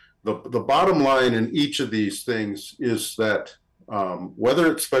but the bottom line in each of these things is that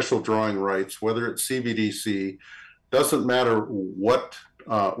whether it's special drawing rights, whether it's CBDC, doesn't matter what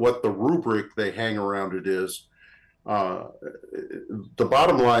the rubric they hang around it is. The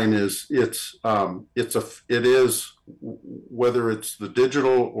bottom line is it is, whether it's the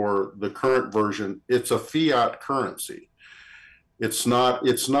digital or the current version, it's a fiat currency. It's not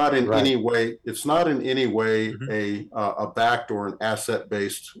in right. any way Mm-hmm. a backed or an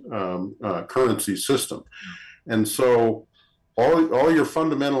asset-based currency system. And so all you're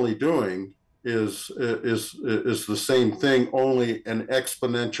fundamentally doing is the same thing, only an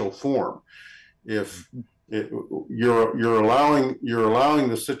exponential form. If you're allowing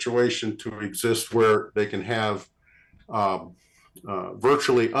the situation to exist where they can have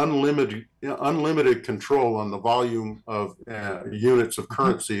virtually unlimited control on the volume of units of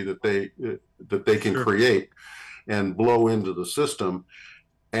currency that they can create and blow into the system,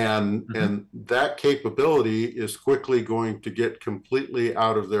 and that capability is quickly going to get completely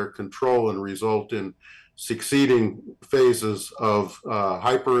out of their control and result in succeeding phases of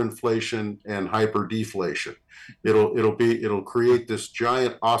hyperinflation and hyperdeflation. It'll create this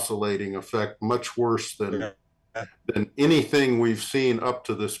giant oscillating effect, much worse than anything we've seen up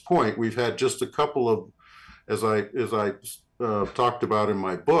to this point. We've had just a couple of, as I talked about in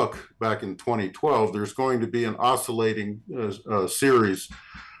my book back in 2012, there's going to be an oscillating series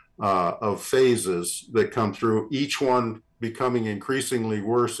of phases that come through, each one becoming increasingly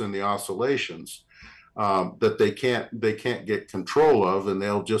worse in the oscillations that they can't get control of, and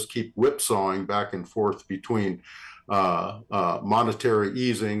they'll just keep whipsawing back and forth between monetary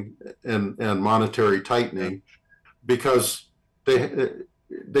easing and monetary tightening, because they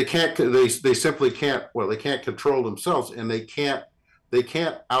simply can't, well, they can't control themselves, and they can't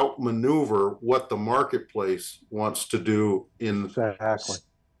outmaneuver what the marketplace wants to do in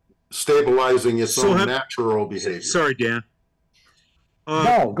stabilizing its own natural behavior. Sorry, Dan.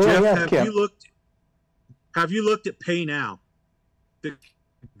 No, go Jeff, ahead, Kim. Have you looked at Pay Now? That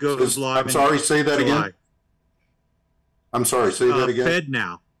goes live. I'm sorry, say that again. I'm sorry, say that again. Fed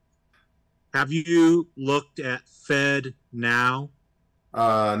Now. Have you looked at Fed Now?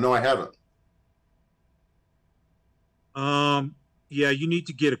 No, I haven't. Yeah, you need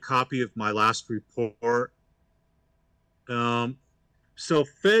to get a copy of my last report. So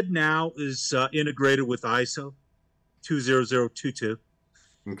Fed Now is integrated with ISO 20022.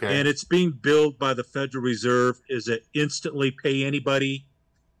 Okay. And it's being billed by the Federal Reserve is it instantly pay anybody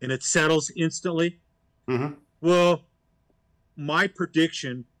and it settles instantly. Mm-hmm. Well, my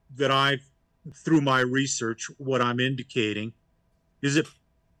prediction that I've, through my research, what I'm indicating is that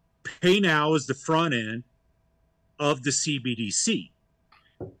Pay Now is the front end of the CBDC.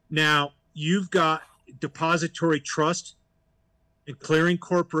 Now, you've got Depository Trust and Clearing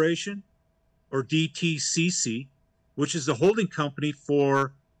Corporation, or DTCC, which is the holding company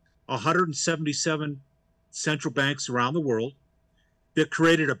for 177 central banks around the world, that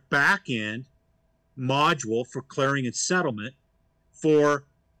created a back end module for clearing and settlement for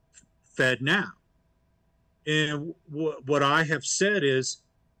Fed Now. And what I have said is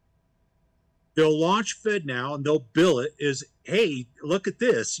they'll launch Fed Now and they'll bill it as, hey, look at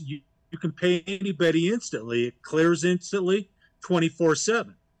this. You can pay anybody instantly. It clears instantly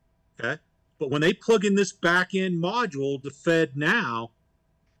 24/7. Okay. But when they plug in this back end module to Fed Now,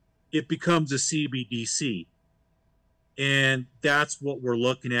 it becomes a CBDC. And that's what we're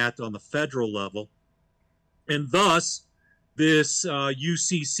looking at on the federal level. And thus, this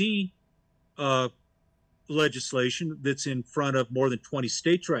UCC legislation that's in front of more than 20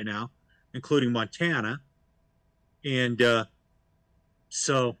 states right now, including Montana. And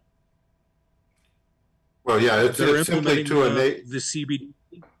so. Well, yeah, it's simply to enable the CBDC.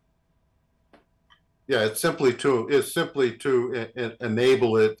 Yeah, it's simply to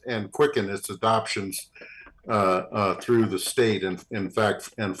enable it and quicken its adoptions through the state, and in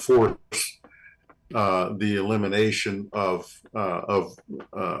fact, and force the elimination of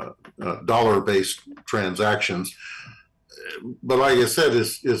dollar-based transactions. But like I said,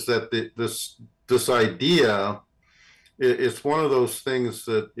 is that this idea, it's one of those things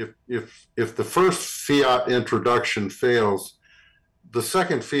that if the first fiat introduction fails, the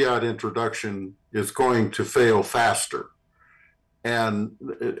second fiat introduction is going to fail faster, and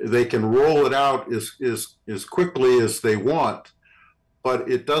they can roll it out as quickly as they want,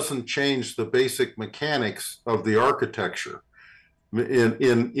 but it doesn't change the basic mechanics of the architecture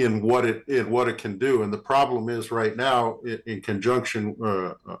in what it can do. And the problem is right now, in conjunction,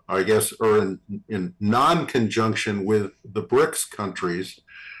 I guess, or in non-conjunction with the BRICS countries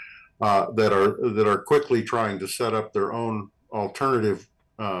that are quickly trying to set up their own alternative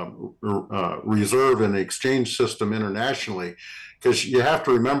reserve and exchange system internationally, because you have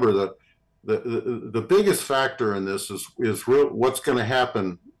to remember that the biggest factor in this is what's going to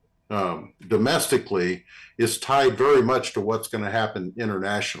happen domestically is tied very much to what's going to happen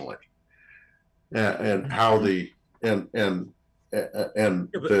internationally, and how the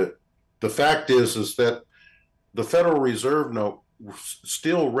fact is that the Federal Reserve note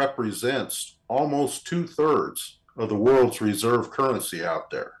still represents almost 2/3 of the world's reserve currency out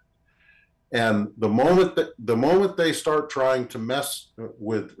there. And the moment they start trying to mess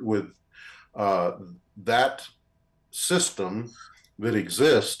with that system that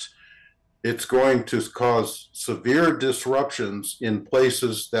exists, it's going to cause severe disruptions in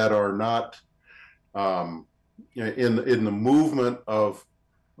places that are not in the movement of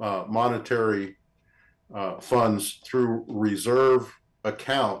monetary funds through reserve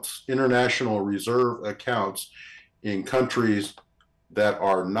accounts, international reserve accounts, in countries that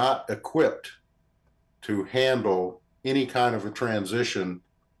are not equipped to handle any kind of a transition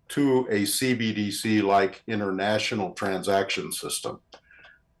to a CBDC-like international transaction system.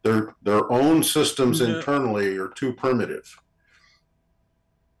 Their own systems internally are too primitive.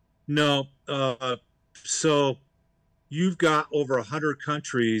 No, so you've got over 100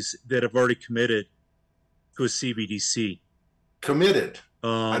 countries that have already committed to a CBDC. Committed.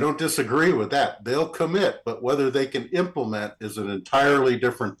 I don't disagree with that. They'll commit, but whether they can implement is an entirely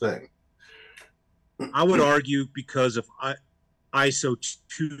different thing. I would argue because of ISO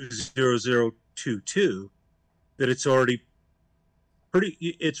 20022 that it's already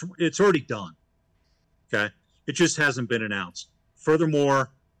it's already done. Okay, it just hasn't been announced.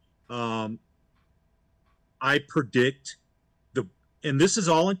 Furthermore, I predict and this is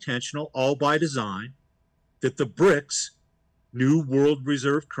all intentional, all by design, that the BRICS new world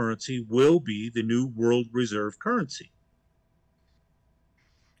reserve currency will be the new world reserve currency.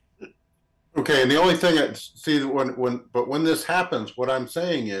 Okay, and the only thing I see when this happens, what I'm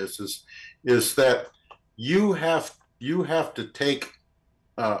saying is that you have to take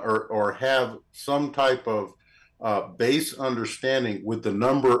or have some type of base understanding with the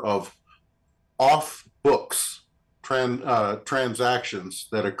number of off books transactions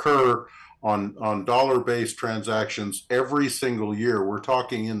that occur on dollar-based transactions every single year. We're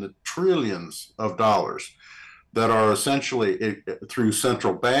talking in the trillions of dollars that are essentially through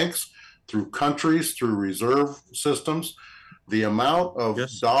central banks, through countries, through reserve systems. The amount of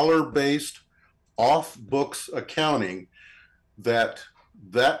dollar-based off-books accounting that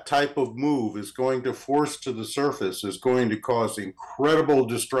type of move is going to force to the surface is going to cause incredible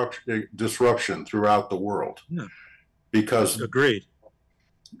disruption throughout the world. Yeah. Because agreed.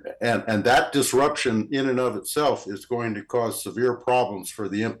 And that disruption in and of itself is going to cause severe problems for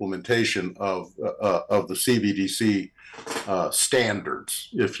the implementation of the CBDC standards,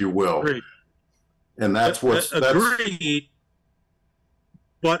 if you will. Agreed. And that's what's agreed.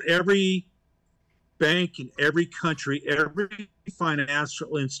 But every bank in every country, every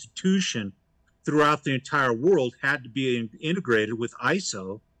financial institution throughout the entire world had to be integrated with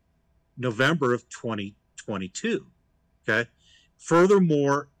ISO November of 2022. Okay.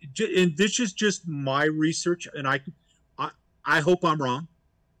 Furthermore, and this is just my research, and I hope I'm wrong,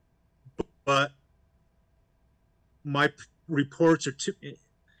 but my reports are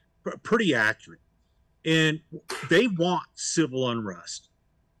pretty accurate. And they want civil unrest.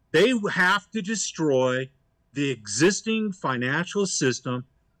 They have to destroy the existing financial system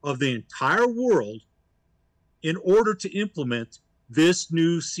of the entire world in order to implement this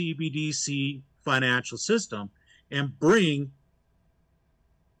new CBDC financial system and bring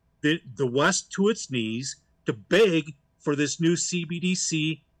the West to its knees to beg for this new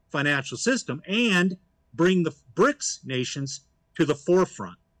CBDC financial system and bring the BRICS nations to the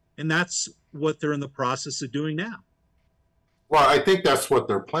forefront. And that's what they're in the process of doing now. Well, I think that's what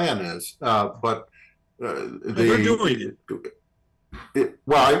their plan is, but they're doing it.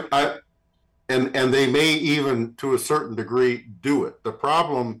 And they may even, to a certain degree, do it. The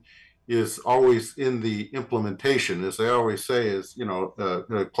problem is always in the implementation, as they always say. Is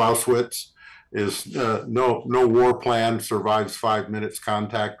Clausewitz is no war plan survives 5 minutes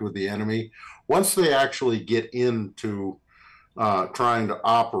contact with the enemy. Once they actually get into trying to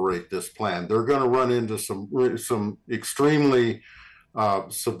operate this plan, they're going to run into some extremely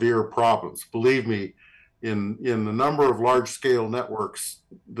severe problems. Believe me, in the number of large-scale networks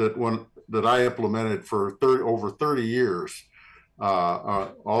that I implemented for over 30 years,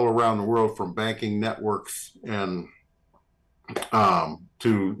 all around the world, from banking networks and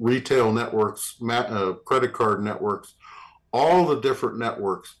to retail networks, credit card networks, all the different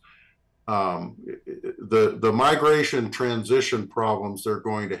networks. The migration transition problems they're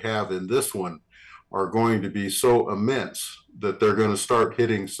going to have in this one are going to be so immense that they're going to start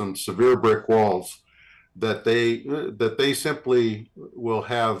hitting some severe brick walls that they simply will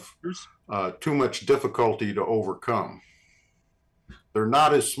have too much difficulty to overcome. They're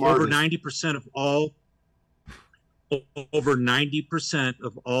not as smart. Over 90% of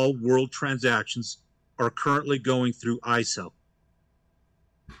all world transactions are currently going through ISO.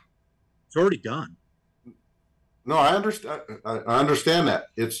 It's already done. No, I understand. I understand that.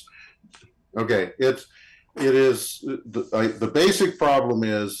 It's okay. It is the basic problem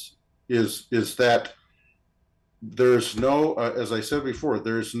is that there's no, as I said before,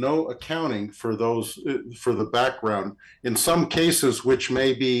 there's no accounting for those, for the background, in some cases, which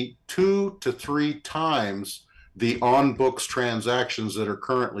may be 2 to 3 times the on-books transactions that are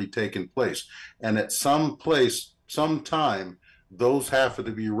currently taking place. And at some time, those have to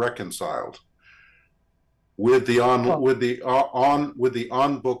be reconciled with the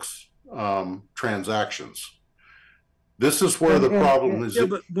on-books transactions. This is where the problem is. Yeah,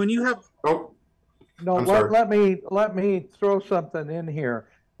 but when you have let me throw something in here,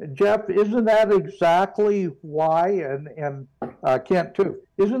 Jeff. Isn't that exactly why, and Kent too?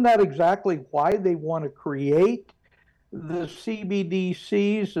 Isn't that exactly why they want to create the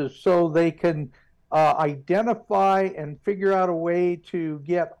CBDCs, is so they can identify and figure out a way to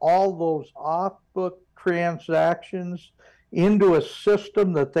get all those off-book transactions into a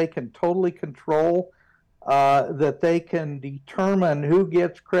system that they can totally control, that they can determine who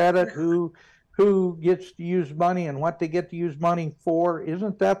gets credit, who gets to use money, and what they get to use money for?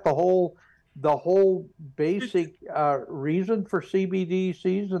 Isn't that the whole basic reason for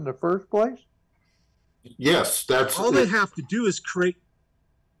CBDCs in the first place? Yes, that's all they have to do is create.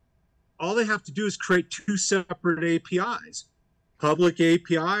 All they have to do is create 2 separate APIs, public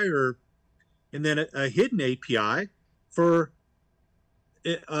API and then a hidden API for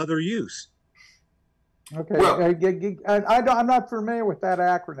other use. Okay, well, I'm not familiar with that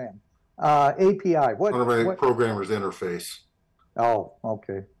acronym. API. What? Programmer's interface. Oh,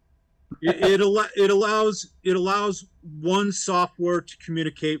 okay. It allows one software to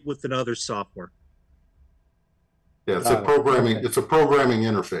communicate with another software. Yeah, it's a programming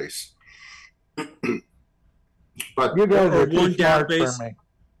interface. But You guys or are too one smart database. for me.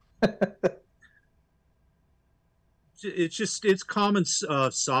 It's common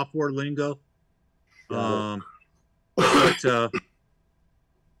software lingo. Yeah. But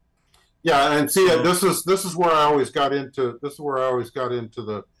yeah, and see, So- this is where I always got into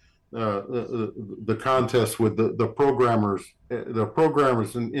the contest with the programmers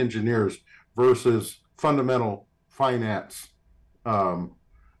and engineers versus fundamental finance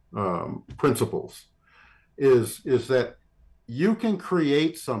principles. Is that you can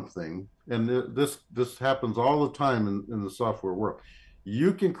create something, and this happens all the time in the software world.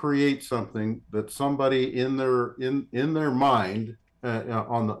 You can create something that somebody in their mind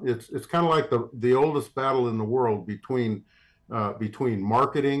it's kind of like the oldest battle in the world between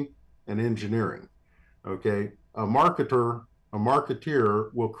marketing and engineering. Okay, a marketeer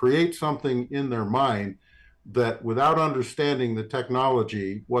will create something in their mind that, without understanding the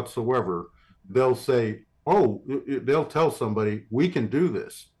technology whatsoever, they'll say, oh, they'll tell somebody, we can do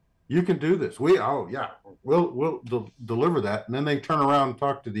this. You can do this. We'll deliver that. And then they turn around and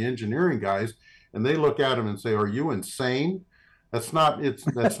talk to the engineering guys, and they look at them and say, are you insane? That's not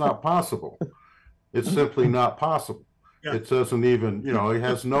possible. It's simply not possible. Yeah. It doesn't even, it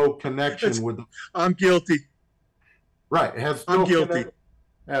has no connection with. I'm guilty. Right. It has no. I'm guilty.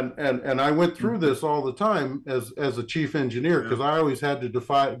 And I went through this all the time as a chief engineer, because I always had to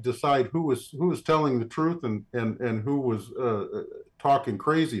decide who was telling the truth and who was talking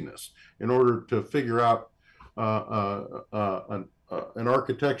craziness, in order to figure out an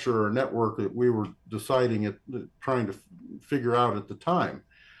architecture or a network that we were trying to figure out at the time.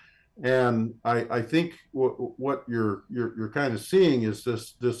 And I think what you're kind of seeing is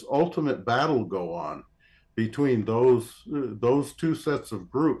this ultimate battle go on between those two sets of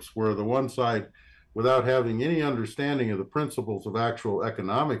groups, where the one side, without having any understanding of the principles of actual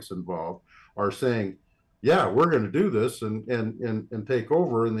economics involved, are saying, yeah, we're going to do this and take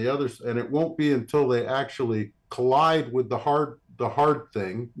over, and the others, and it won't be until they actually collide with the hard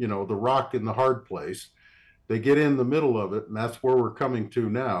thing, the rock in the hard place. They get in the middle of it, and that's where we're coming to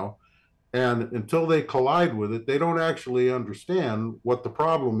now. And until they collide with it, they don't actually understand what the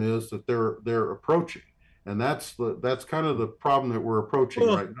problem is that they're approaching. And that's kind of the problem that we're approaching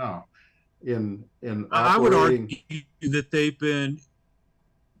right now. I would argue that they've been.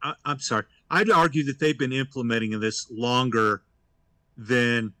 I'm sorry. I'd argue that they've been implementing this longer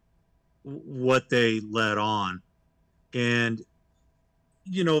than what they let on. And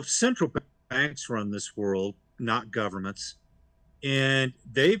central banks run this world, not governments, and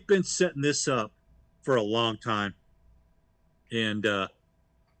they've been setting this up for a long time. And I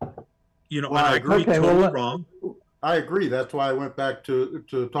agree. Wrong. I agree. That's why I went back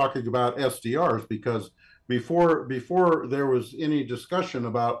to talking about SDRs, because before there was any discussion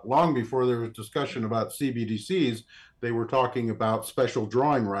about, long before there was discussion about CBDCs, they were talking about special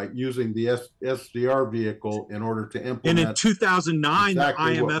drawing right, using the SDR vehicle in order to implement. And in 2009,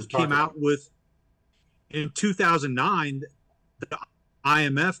 exactly the IMF came out with. In 2009, the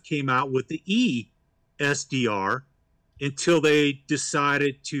IMF came out with the ESDR, until they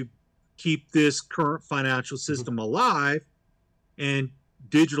decided to keep this current financial system alive and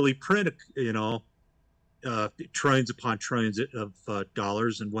digitally print, trillions upon trillions of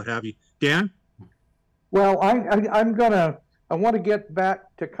dollars and what have you. Dan? Well, I want to get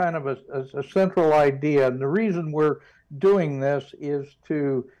back to kind of a central idea. And the reason we're doing this is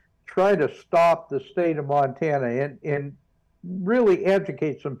to try to stop the state of Montana and really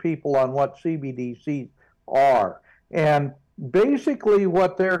educate some people on what CBDCs are. And basically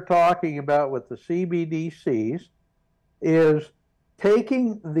what they're talking about with the CBDCs is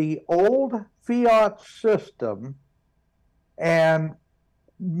taking the old fiat system and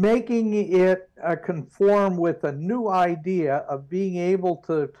making it conform with a new idea of being able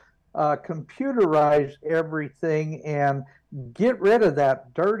to computerize everything and get rid of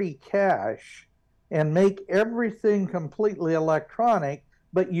that dirty cash and make everything completely electronic,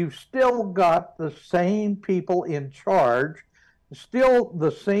 but you've still got the same people in charge, still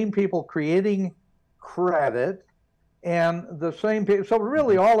the same people creating credit, and the same people. So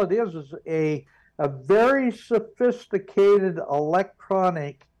really all it is a very sophisticated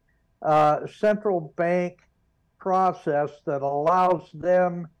electronic central bank process that allows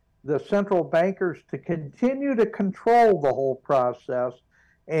them, the central bankers, to continue to control the whole process,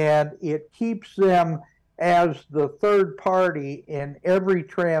 and it keeps them as the third party in every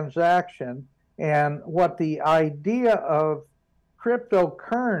transaction. And what the idea of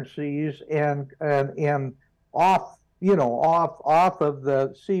cryptocurrencies and off, off of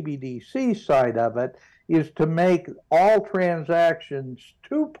the CBDC side of it is to make all transactions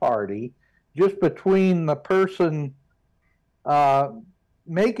two-party, just between the person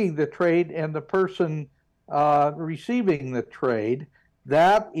making the trade and the person receiving the trade.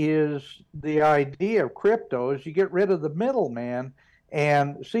 That is the idea of crypto, is you get rid of the middleman,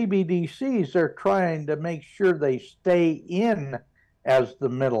 and CBDCs are trying to make sure they stay in as the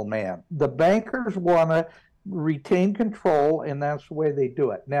middleman. The bankers want to retain control, and that's the way they do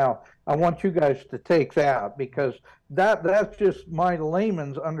it. Now, I want you guys to take that, because that's just my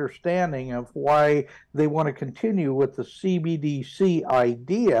layman's understanding of why they want to continue with the CBDC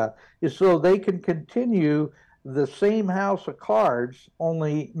idea, is so they can continue the same house of cards,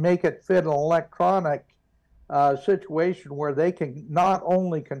 only make it fit an electronic situation where they can not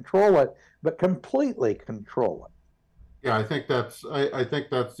only control it, but completely control it. Yeah, I think that's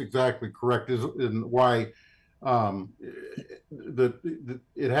exactly correct. Is why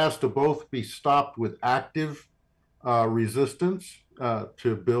it has to both be stopped with active resistance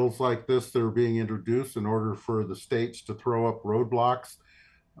to bills like this that are being introduced, in order for the states to throw up roadblocks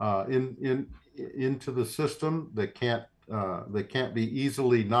into the system that can't be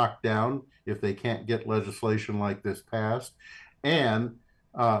easily knocked down if they can't get legislation like this passed. And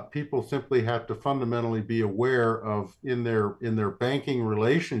people simply have to fundamentally be aware of, in their banking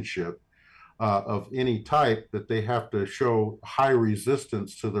relationship of any type, that they have to show high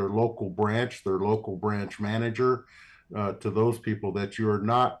resistance to their local branch manager, to those people, that you're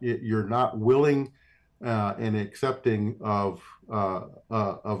not willing and accepting of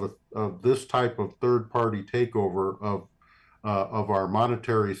this type of third-party takeover of our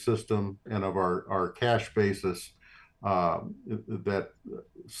monetary system and of our cash basis, that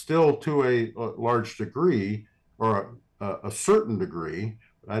still, to a large degree, or a certain degree,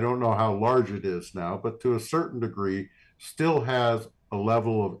 I don't know how large it is now, but to a certain degree, still has a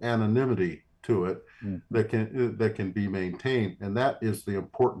level of anonymity to it that can be maintained. And that is the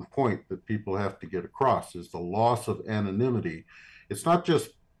important point that people have to get across, is the loss of anonymity. It's not just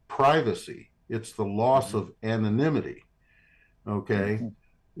privacy, it's the loss of anonymity. Okay.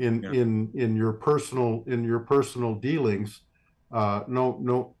 In your personal dealings,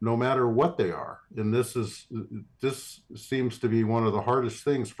 no matter what they are. And this seems to be one of the hardest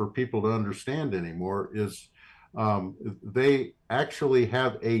things for people to understand anymore, is they actually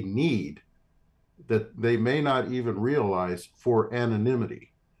have a need that they may not even realize for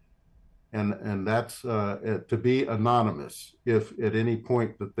anonymity. And that's to be anonymous if at any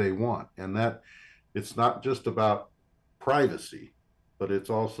point that they want. And that it's not just about privacy, but it's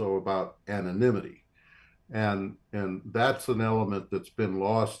also about anonymity. And that's an element that's been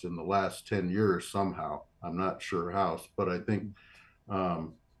lost in the last 10 years somehow. I'm not sure how, but I think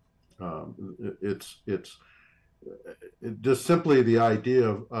it's just simply the idea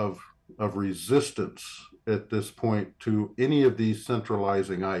of resistance at this point to any of these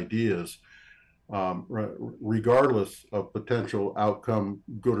centralizing ideas, regardless of potential outcome,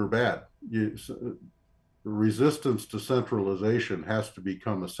 good or bad. Resistance to centralization has to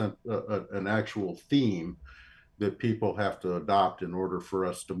become an actual theme that people have to adopt in order for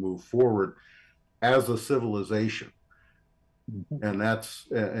us to move forward as a civilization. And that's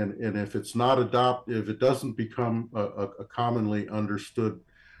and if it's not adopted, if it doesn't become a commonly understood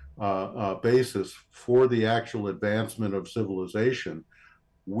basis for the actual advancement of civilization,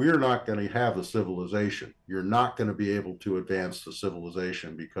 we're not going to have a civilization. You're not going to be able to advance the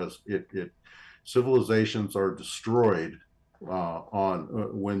civilization, because civilizations are destroyed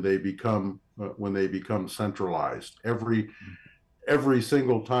when they become centralized. Every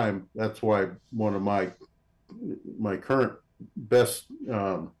single time. That's why one of my current best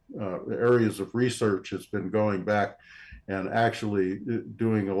areas of research has been going back and actually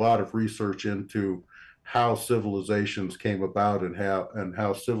doing a lot of research into how civilizations came about and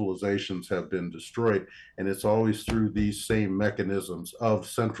how civilizations have been destroyed. And it's always through these same mechanisms of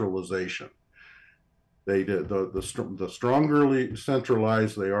centralization. They did the stronger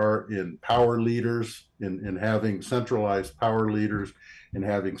centralized they are in power leaders, in having centralized power leaders, in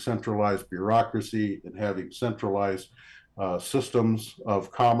having centralized bureaucracy, in having centralized systems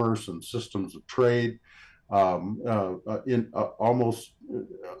of commerce and systems of trade, almost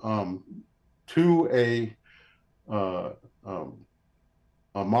to a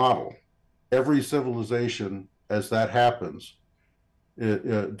model. Every civilization, as that happens,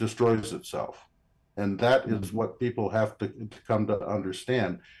 it destroys itself. And that is what people have to come to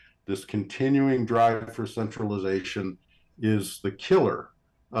understand. This continuing drive for centralization is the killer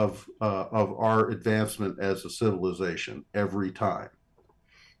of our advancement as a civilization every time.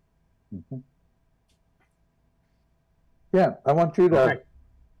 Mm-hmm. Yeah, I want you to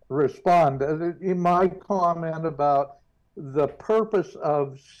respond. In my comment about the purpose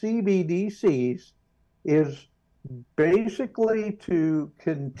of CBDCs is basically to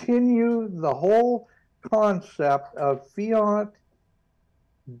continue the whole concept of fiat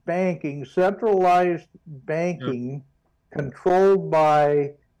banking, centralized banking, controlled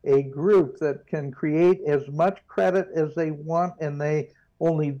by a group that can create as much credit as they want, and they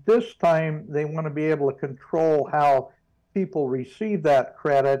only this time they want to be able to control how people receive that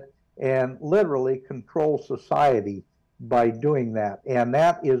credit and literally control society by doing that. And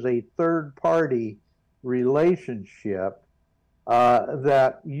that is a third party relationship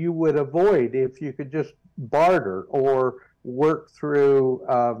that you would avoid if you could just barter or work through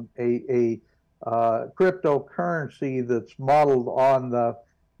a cryptocurrency that's modeled on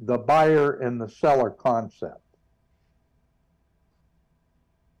the buyer and the seller concept.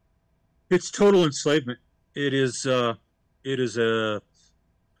 It's total enslavement. It's a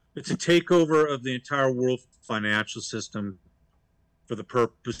takeover of the entire world financial system for the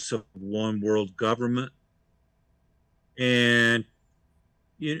purpose of one world government. And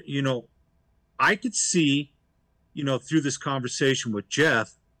you know, I could see, through this conversation with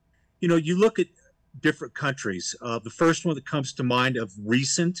Jeff, you look at different countries. The first one that comes to mind of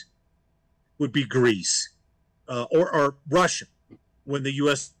recent would be Greece, or Russia, when the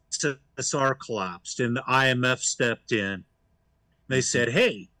USSR collapsed and the IMF stepped in. They said,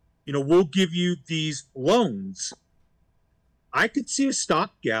 hey, we'll give you these loans. I could see a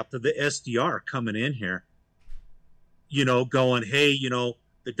stopgap of the SDR coming in here, going, hey, the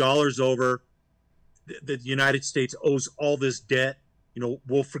dollar's over. The United States owes all this debt.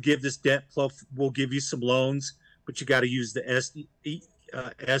 We'll forgive this debt, plus we'll give you some loans, but you got to use the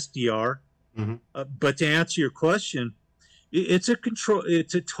SDR. Mm-hmm. But to answer your question, it's a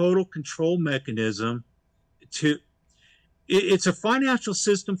total control mechanism. It's a financial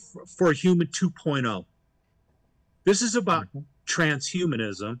system for a human 2.0. This is about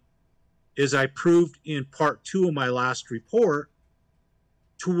transhumanism, as I proved in part 2 of my last report,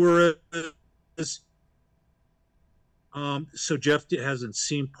 to whereas so Jeff hasn't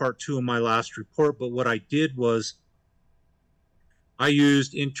seen part 2 of my last report, but what I did was I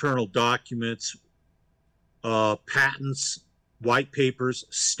used internal documents, patents, white papers,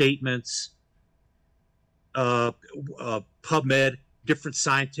 statements, PubMed, different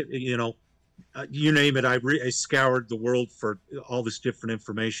scientific, you name it. I scoured the world for all this different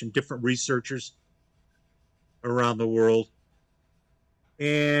information, different researchers around the world.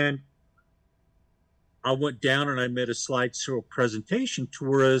 And I went down and I made a slideshow presentation to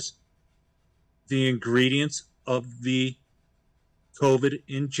whereas the ingredients of the COVID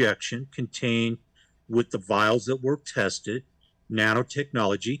injection contain, with the vials that were tested,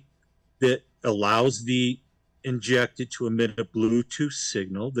 nanotechnology that allows the injected to emit a Bluetooth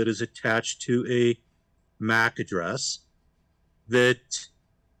signal that is attached to a MAC address that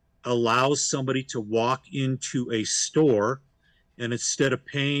allows somebody to walk into a store and instead of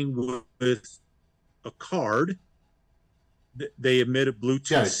paying with a card, they emit a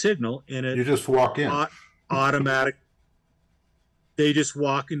Bluetooth signal and it you just walk in automatic. They just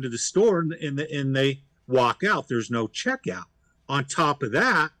walk into the store and they walk out. There's no checkout. On top of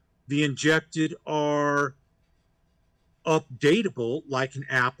that, the injected are updatable like an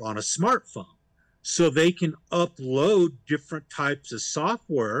app on a smartphone. So they can upload different types of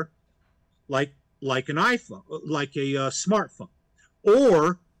software like an iPhone, like a smartphone.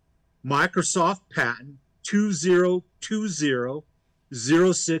 Or Microsoft patent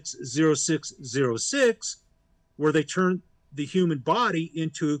 2020060606, where they turn the human body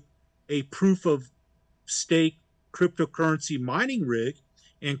into a proof of stake cryptocurrency mining rig,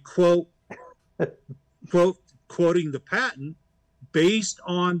 and quoting the patent, based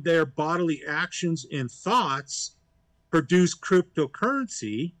on their bodily actions and thoughts, produce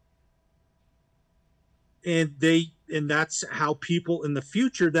cryptocurrency, and that's how people in the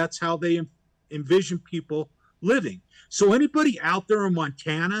future, that's how they envision people living. So anybody out there in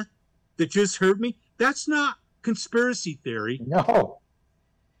Montana that just heard me, that's not conspiracy theory. No,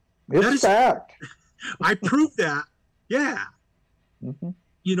 it's fact. I proved that. Yeah. Mm-hmm.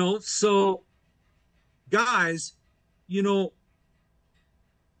 So guys,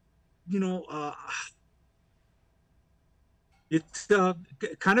 it's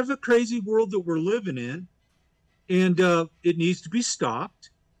kind of a crazy world that we're living in, and it needs to be stopped.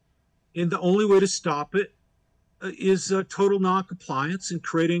 And the only way to stop it is total non-compliance and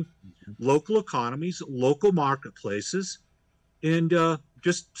creating local economies, local marketplaces, and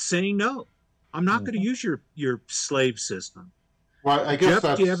just saying no. I'm not going to use your slave system. Well, I guess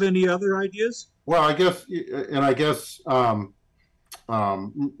Jeff, do you have any other ideas? Well, I guess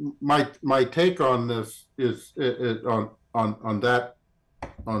my take on this is on that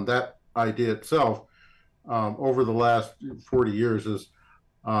idea itself over the last 40 years is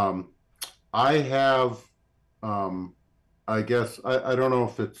I have I guess I don't know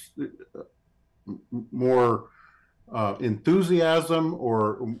if it's more enthusiasm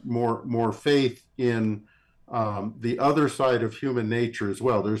or more faith in the other side of human nature as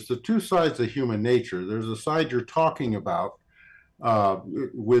well. There's the two sides of human nature. There's a side you're talking about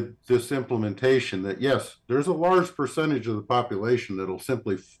with this implementation that, yes, there's a large percentage of the population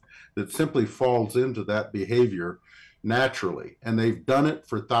that simply falls into that behavior naturally, and they've done it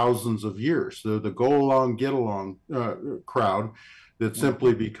for thousands of years. They're the go along, get along crowd that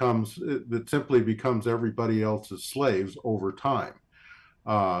simply becomes everybody else's slaves over time.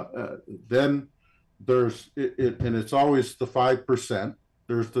 Then there's and it's always the 5%.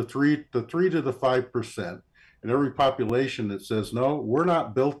 There's the 3 to the 5%, and every population that says, no, we're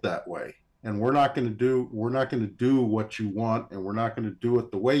not built that way, and we're not going to do what you want, and we're not going to do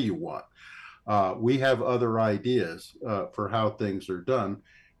it the way you want. We have other ideas for how things are done,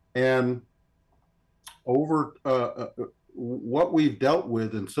 and over what we've dealt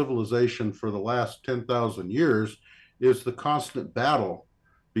with in civilization for the last 10,000 years is the constant battle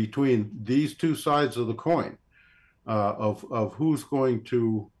between these two sides of the coin of who's going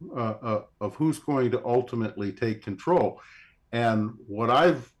to ultimately take control. And what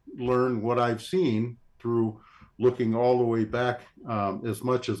I've learned, what I've seen through looking all the way back as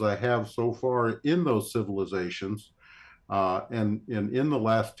much as I have so far in those civilizations and in the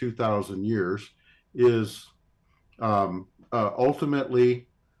last 2,000 years is ultimately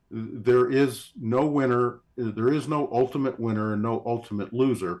there is no winner. There is no ultimate winner and no ultimate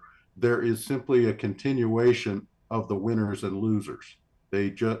loser. There is simply a continuation of the winners and losers.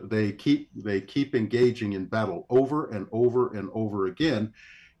 They keep engaging in battle over and over and over again,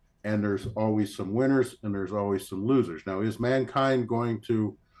 and there's always some winners and there's always some losers. Now, is mankind going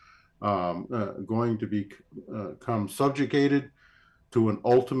to become subjugated to an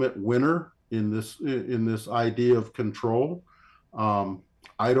ultimate winner in this idea of control?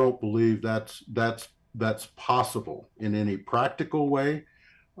 I don't believe that's possible in any practical way,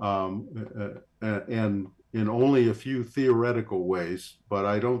 and in only a few theoretical ways. But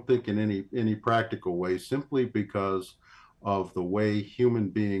I don't think in any practical way, simply because of the way human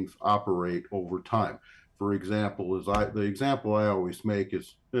beings operate over time. For example, the example I always make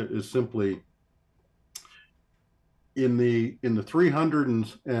is simply in the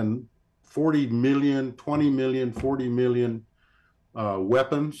 340 million, 20 million, 40 million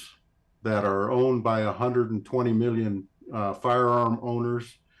weapons that are owned by 120 million firearm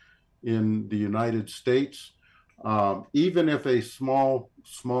owners in the United States. Even if a small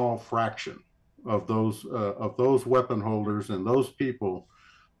fraction of those weapon holders and those people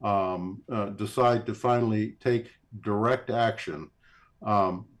decide to finally take direct action,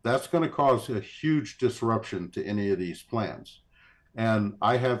 that's going to cause a huge disruption to any of these plans. And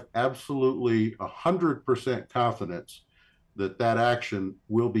I have absolutely 100% confidence that action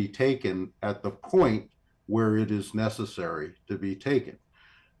will be taken at the point where it is necessary to be taken.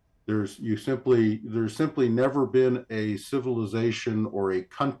 There's simply never been a civilization or a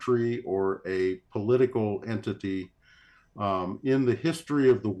country or a political entity in the history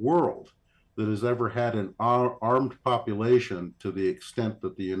of the world that has ever had an armed population to the extent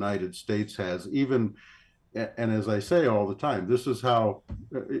that the United States has. Even, and as I say all the time, this is how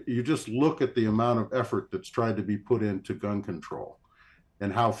you just look at the amount of effort that's tried to be put into gun control,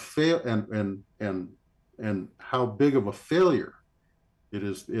 and how and how big of a failure it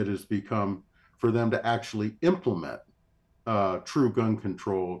has become for them to actually implement true gun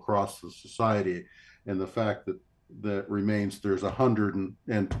control across the society. And the fact that remains, there's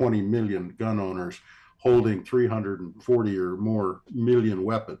 120 million gun owners holding 340 or more million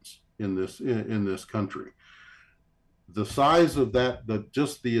weapons in this country. The size of that,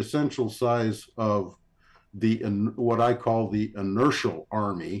 just the essential size of what I call the inertial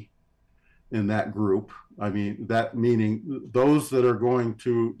army in that group. I mean, that meaning those that are going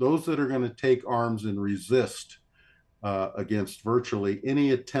to take arms and resist against virtually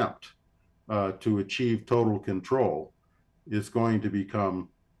any attempt to achieve total control is going to become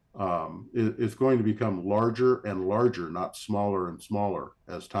larger and larger, not smaller and smaller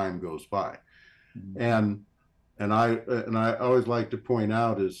as time goes by. Mm-hmm. And I always like to point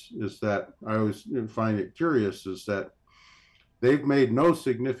out is that I always find it curious is that they've made no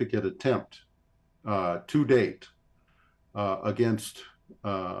significant attempt to date against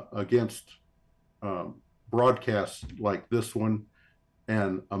against broadcasts like this one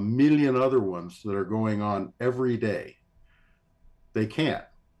and a million other ones that are going on every day. They can't,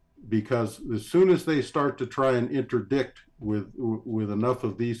 because as soon as they start to try and interdict with enough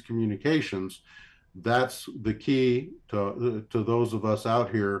of these communications, that's the key to those of us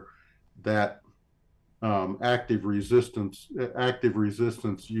out here that active resistance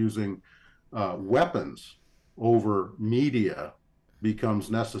using weapons over media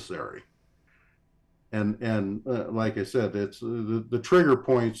becomes necessary. And like I said, it's the trigger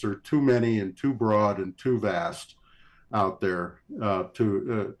points are too many and too broad and too vast out there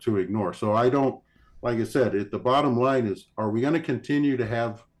to ignore. So I don't, like I said, the bottom line is, are we going to continue to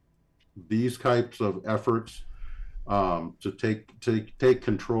have these types of efforts to take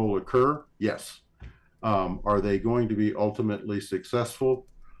control occur? Yes. Are they going to be ultimately successful?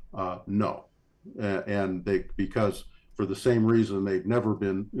 No. And because for the same reason they've never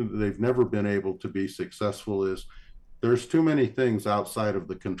been able to be successful, is there's too many things outside of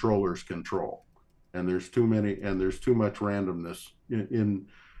the controller's control, and there's too much randomness in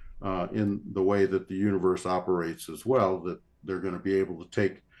the way that the universe operates as well, that they're going to be able to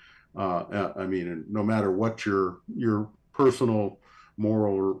take I mean, no matter what your personal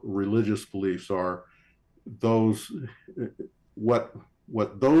moral or religious beliefs are, those what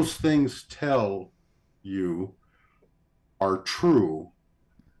those things tell you are true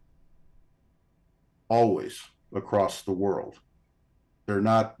always across the world. They're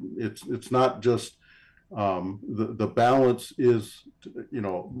not, it's not just the balance is,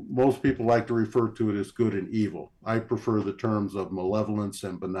 most people like to refer to it as good and evil. I prefer the terms of malevolence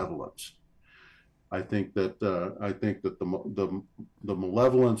and benevolence. I think that the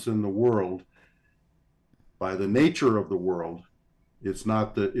malevolence in the world, by the nature of the world, it's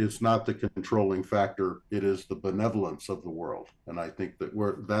not the controlling factor. It is the benevolence of the world, and I think that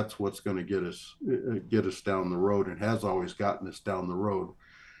that's what's going to get us down the road, and has always gotten us down the road.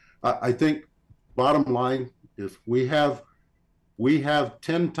 I think bottom line is we have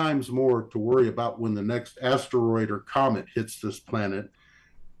 10 times more to worry about when the next asteroid or comet hits this planet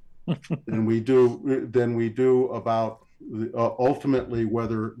than we do about ultimately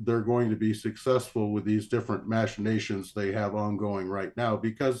whether they're going to be successful with these different machinations they have ongoing right now,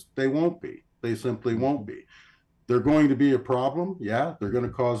 because they won't be. They simply won't be. They're going to be a problem. Yeah, they're going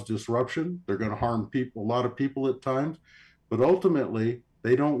to cause disruption. They're going to harm people, a lot of people at times, but ultimately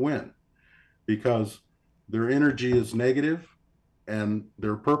they don't win, because their energy is negative and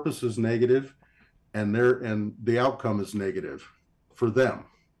their purpose is negative, and the outcome is negative for them.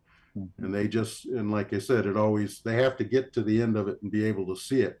 And and like I said, they have to get to the end of it and be able to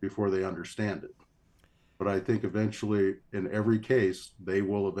see it before they understand it. But I think eventually, in every case, they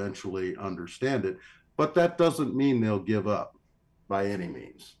will eventually understand it. But that doesn't mean they'll give up by any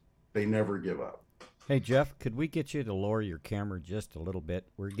means. They never give up. Hey, Jeff, could we get you to lower your camera just a little bit?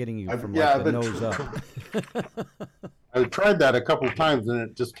 We're getting you from the nose up. I tried that a couple of times and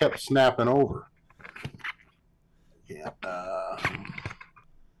it just kept snapping over. Yeah.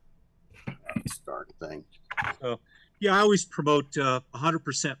 Start thing. So, yeah, I always promote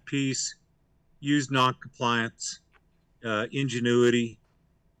 100% peace, use non-compliance, ingenuity.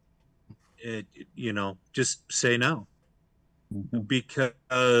 Just say no,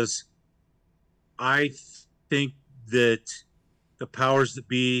 because I think that the powers that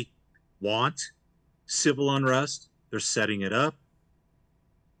be want civil unrest. They're setting it up.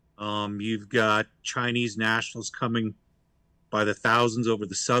 You've got Chinese nationals coming by the thousands over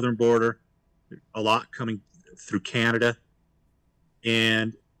the southern border, a lot coming through Canada,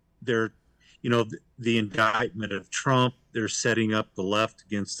 and they're, the indictment of Trump. They're setting up the left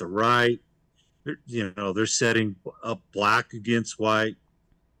against the right. They're setting up black against white,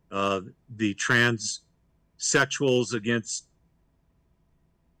 the transsexuals against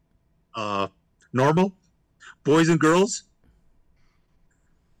normal boys and girls.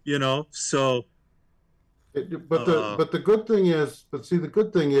 So. But the good thing is,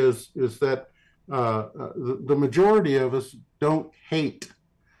 that the majority of us don't hate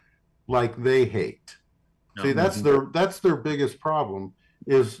like they hate. No. See, that's their biggest problem.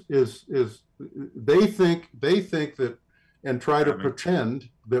 Is they think that, and try to pretend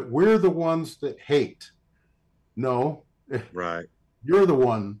that we're the ones that hate. No, right. You're the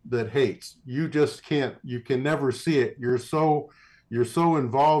one that hates. You just can't. You can never see it. You're so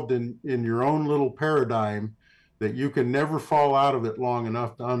involved in your own little paradigm that you can never fall out of it long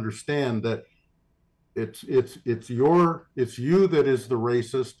enough to understand that it's you that is the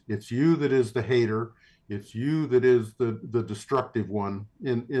racist, it's you that is the hater, it's you that is the destructive one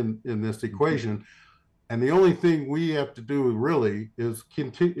in this equation. And the only thing we have to do really is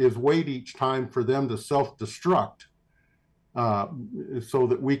wait each time for them to self-destruct so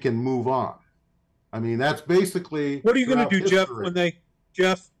that we can move on. I mean, that's basically what are you going to do, Jeff, history.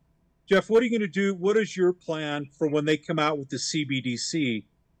 Jeff, what are you going to do? What is your plan for when they come out with the CBDC?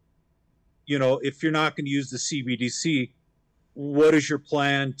 You know, if you're not going to use the CBDC, what is your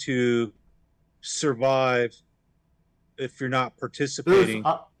plan to survive if you're not participating?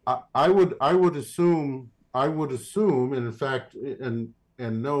 I would assume, and in fact, and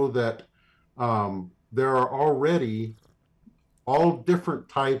know that there are already all different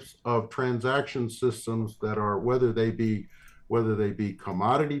types of transaction systems that are, whether they be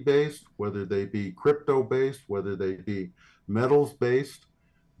commodity based, whether they be crypto based, whether they be metals based.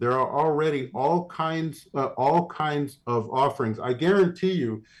 There are already all kinds of offerings. I guarantee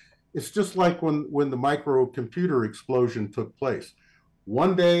you, it's just like when the microcomputer explosion took place.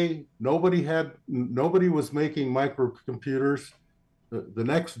 One day, nobody was making microcomputers. The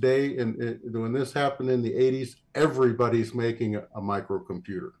next day, and when this happened in the 80s, everybody's making a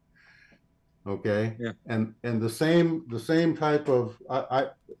microcomputer. Okay, yeah. And the same type of, I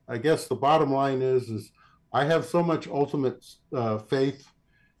guess the bottom line is I have so much ultimate faith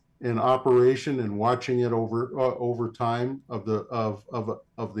in operation and watching it over time of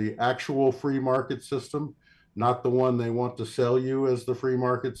the actual free market system, not the one they want to sell you as the free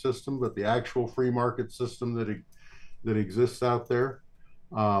market system, but the actual free market system that exists out there.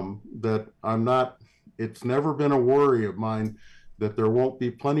 That I'm not. It's never been a worry of mine that there won't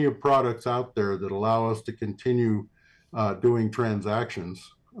be plenty of products out there that allow us to continue doing transactions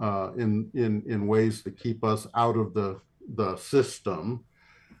in ways that keep us out of the system.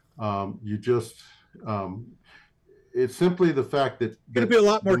 It's simply the fact that it's going to be a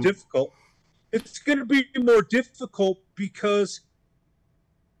lot more difficult. It's going to be more difficult because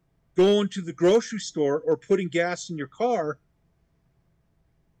going to the grocery store or putting gas in your car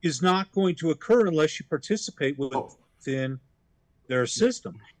is not going to occur unless you participate within their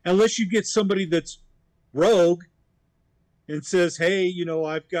system. Unless you get somebody that's rogue and says, hey, you know,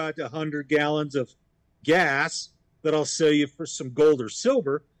 I've got 100 gallons of gas that I'll sell you for some gold or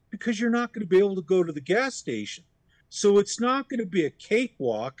silver, because you're not going to be able to go to the gas station. So it's not going to be a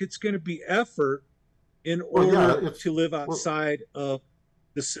cakewalk. It's going to be effort in order to live outside of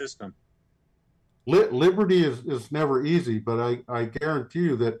the system. Liberty is never easy, but I guarantee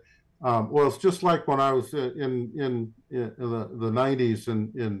you that, it's just like when I was in the 90s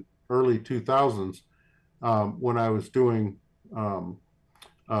and in early 2000s, when I was doing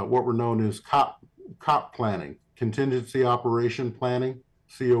what were known as COP planning, contingency operation planning,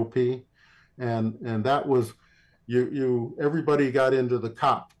 COP, and that was everybody got into the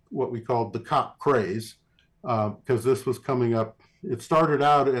COP, what we called the COP craze, because this was coming up. It started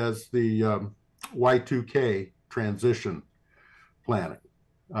out as the Y2K transition planning,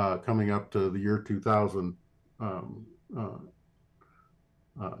 coming up to the year 2000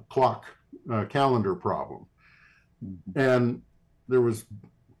 clock calendar problem. And there was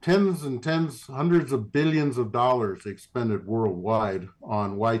hundreds of billions of dollars expended worldwide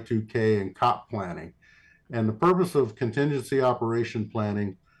on Y2K and COP planning. And the purpose of contingency operation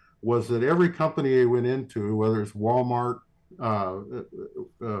planning was that every company they went into, whether it's Walmart or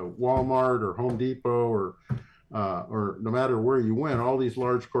Home Depot or no matter where you went, all these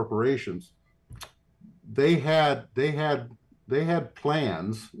large corporations, they had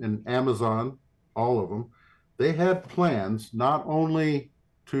plans, and Amazon, all of them, they had plans not only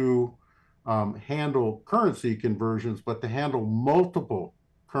to handle currency conversions, but to handle multiple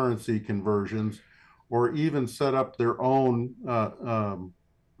currency conversions, or even set up their own,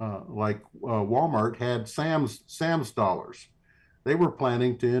 like Walmart had Sam's dollars. They were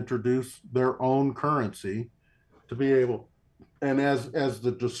planning to introduce their own currency to be able, and as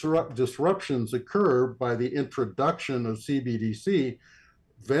the disruptions occur by the introduction of CBDC,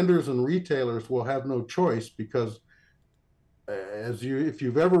 vendors and retailers will have no choice, because if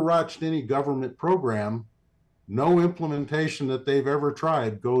you've ever watched any government program, no implementation that they've ever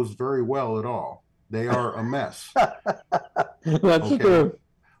tried goes very well at all. They are a mess. That's true.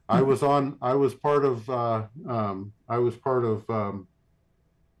 I was part of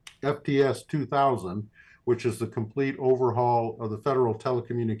FTS 2000, which is the complete overhaul of the federal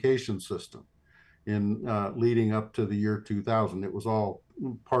telecommunications system in leading up to the year 2000. It was all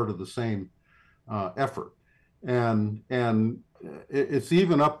part of the same effort. And it's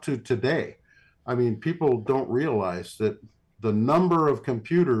even up to today. I mean, people don't realize that the number of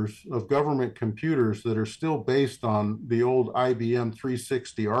computers, of government computers, that are still based on the old IBM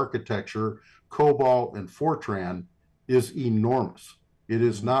 360 architecture, COBOL and Fortran, is enormous. It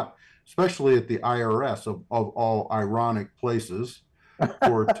is not, especially at the IRS of all ironic places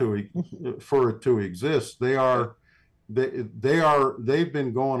for it to exist. They've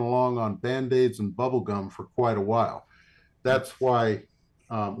been going along on Band-Aids and bubble gum for quite a while. That's why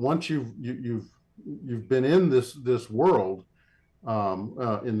once you've been in this world of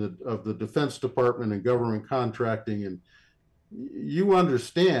the Defense Department and government contracting, and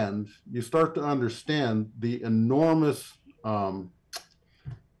you start to understand the enormous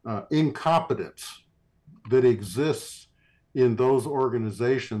incompetence that exists in those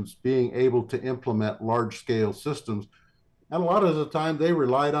organizations being able to implement large-scale systems. And a lot of the time they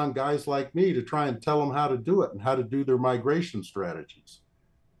relied on guys like me to try and tell them how to do it and how to do their migration strategies.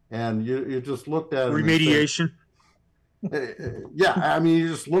 And you just looked at remediation. Yeah, I mean, you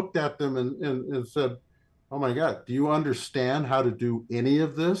just looked at them and said, oh my God, do you understand how to do any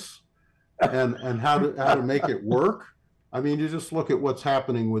of this and how to make it work? I mean, you just look at what's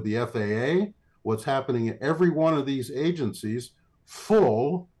happening with the FAA, what's happening at every one of these agencies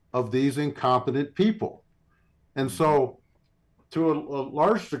full of these incompetent people. And so to a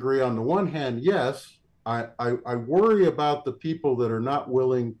large degree, on the one hand, yes, I worry about the people that are not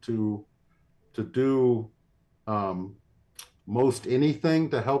willing to do most anything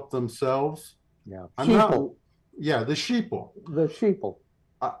to help themselves. Yeah, the sheeple. The sheeple.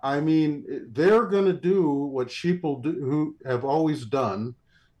 I mean, they're going to do what sheeple do, who have always done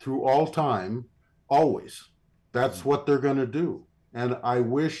through all time, always. That's what they're going to do. And I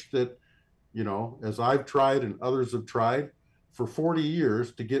wish that, as I've tried and others have tried for 40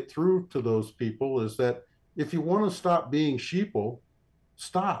 years to get through to those people, is that if you want to stop being sheeple,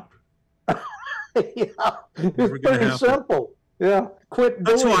 stop. Yeah, it's pretty simple. Yeah, quit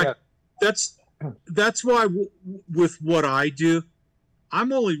doing it. That's why with what I do,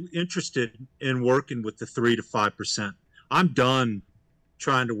 I'm only interested in working with the 3 to 5%. I'm done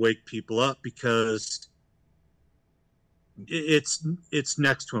trying to wake people up because it's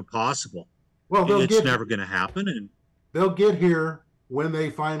next to impossible. Well, it's never going to happen, and they'll get here when they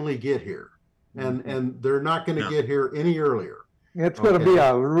finally get here, and they're not going to get here any earlier. It's going to be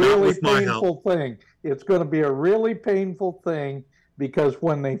a really painful thing. It's going to be a really painful thing because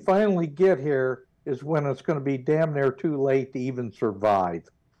when they finally get here is when it's going to be damn near too late to even survive.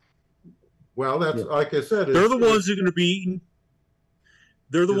 Well, that's like I said. They're the ones who are going to be eating.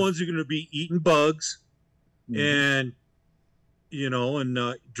 They're the ones who are going to be eating bugs, and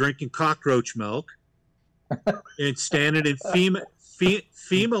drinking cockroach milk, and standing in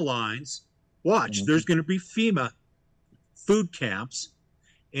FEMA lines. Watch, there's going to be FEMA food camps,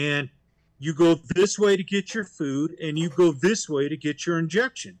 and you go this way to get your food, and you go this way to get your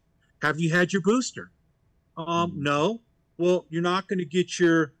injection. Have you had your booster? No. Well, you're not going to get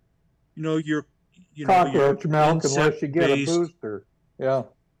your cockroach milk unless you get a booster. Yeah.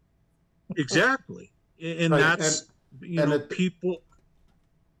 Exactly. And that's people.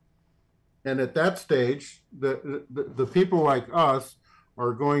 And at that stage, the people like us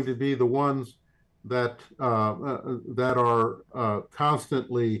are going to be the ones that are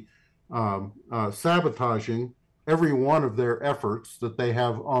constantly sabotaging every one of their efforts that they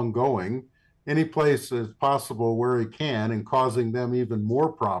have ongoing, any place as possible where he can, and causing them even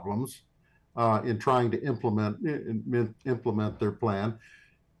more problems in trying to implement their plan.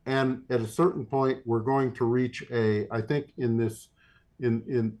 And at a certain point, we're going to reach I think in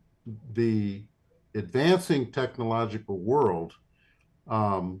the advancing technological world,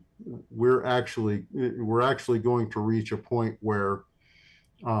 we're actually going to reach a point where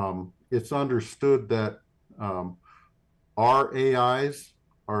it's understood that our AIs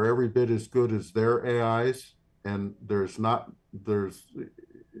are every bit as good as their AIs, and there's not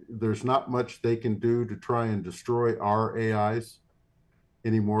much they can do to try and destroy our AIs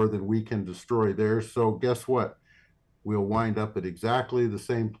any more than we can destroy theirs. So guess what? We'll wind up at exactly the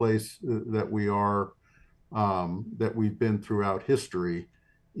same place that we've been throughout history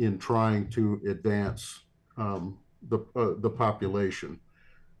in trying to advance the population.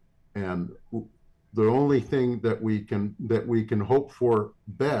 And the only thing that we can hope for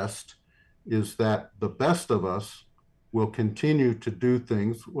best is that the best of us will continue to do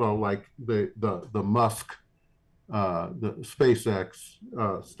things like the Musk, the SpaceX,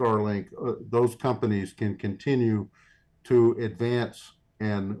 Starlink. Those companies can continue to advance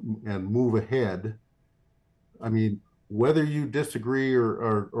and move ahead. I mean, whether you disagree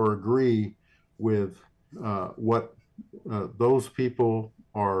or agree with what those people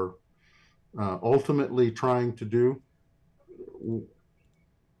are ultimately trying to do,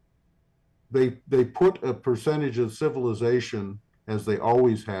 they put a percentage of civilization, as they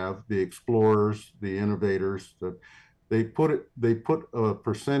always have, the explorers, the innovators, they put a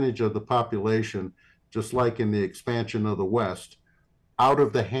percentage of the population, just like in the expansion of the West, out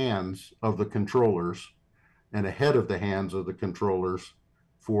of the hands of the controllers and ahead of the hands of the controllers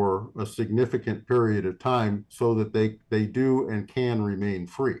for a significant period of time so that they do and can remain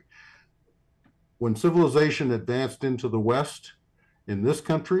free. When civilization advanced into the West in this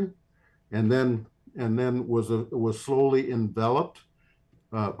country and then was slowly enveloped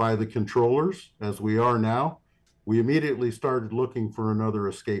by the controllers as we are now, we immediately started looking for another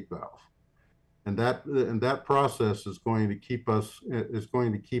escape valve. And that process is going to keep us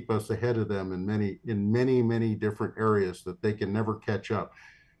ahead of them in many different areas that they can never catch up,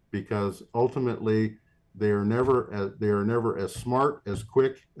 because ultimately they are never as smart, as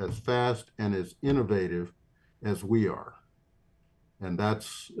quick, as fast, and as innovative as we are. And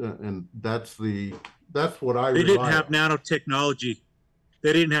that's what I. They didn't have nanotechnology.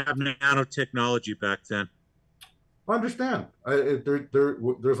 They didn't have nanotechnology back then. I understand.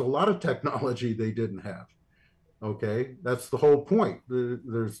 There's a lot of technology they didn't have. Okay, that's the whole point.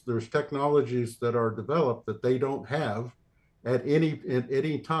 There's technologies that are developed that they don't have at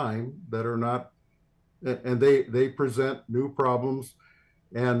any time that are not, and they present new problems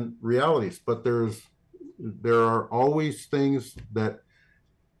and realities. But there are always things that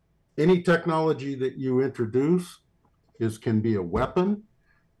any technology that you introduce can be a weapon,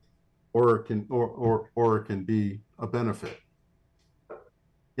 or it can be a benefit.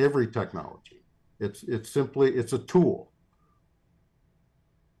 Every technology, it's simply a tool,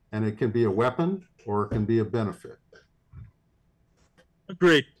 and it can be a weapon or it can be a benefit.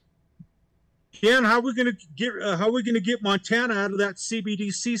 Agreed. Ken, how are we going to get Montana out of that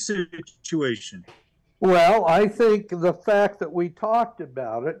CBDC situation? Well, I think the fact that we talked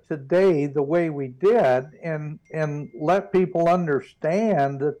about it today the way we did and let people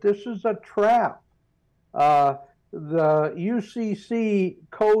understand that this is a trap. The UCC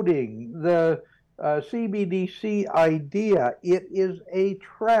coding, the CBDC idea, it is a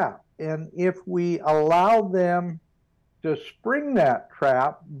trap. And if we allow them to spring that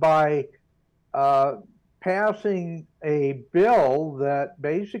trap by passing a bill that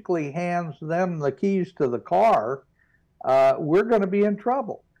basically hands them the keys to the car, we're going to be in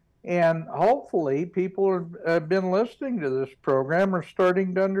trouble. And hopefully people have been listening to this program are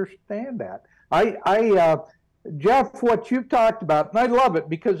starting to understand that. Jeff, what you've talked about, and I love it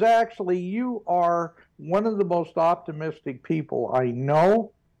because actually you are one of the most optimistic people I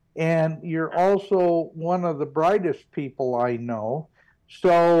know, and you're also one of the brightest people I know.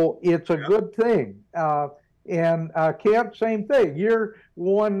 So it's a good thing. And Kent, same thing. You're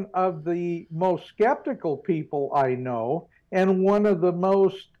one of the most skeptical people I know, and one of the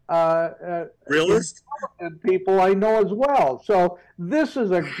most realist people I know as well. So this is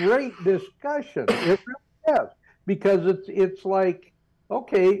a great discussion. It really is, because it's like,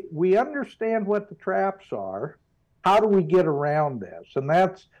 okay, we understand what the traps are. How do we get around this? And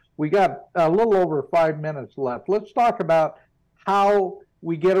we got a little over 5 minutes left. Let's talk about how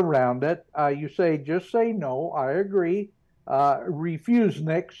we get around it. You say, just say no. I agree.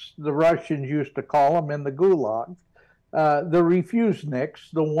 Refuseniks, the Russians used to call them in the Gulag. The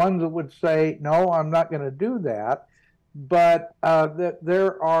refuseniks, the ones that would say, no, I'm not going to do that. But that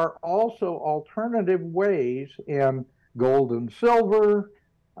there are also alternative ways in gold and silver,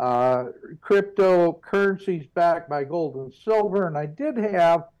 cryptocurrencies backed by gold and silver. And I did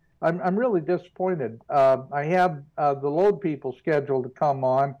have, I'm really disappointed. I had the load people scheduled to come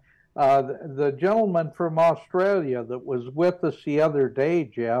on. The gentleman from Australia that was with us the other day,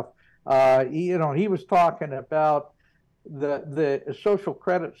 Jeff, he was talking about the social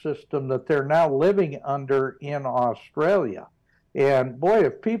credit system that they're now living under in Australia. And boy,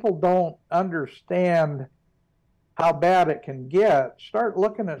 if people don't understand how bad it can get, start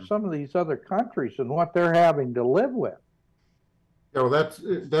looking at some of these other countries and what they're having to live with. You know, that's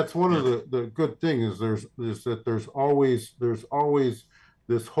one of the good things is that there's always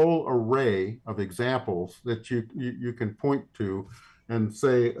this whole array of examples that you can point to and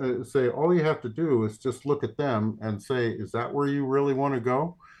say all you have to do is just look at them and say, is that where you really want to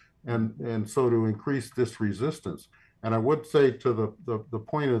go? And so to increase this resistance. And I would say to the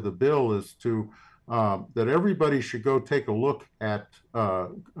point of the bill is to that everybody should go take a look at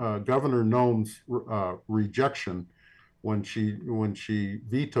Governor Noem's rejection when she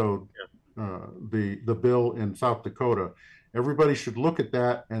vetoed the bill in South Dakota. Everybody should look at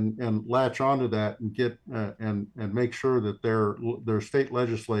that and latch onto that and get and make sure that their state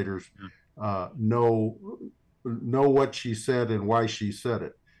legislators know what she said and why she said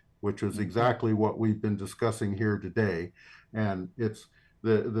it, which is exactly what we've been discussing here today. And it's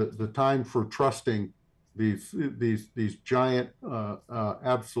the time for trusting these giant,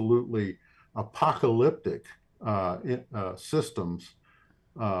 absolutely apocalyptic systems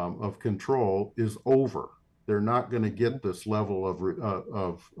of control is over. They're not going to get this level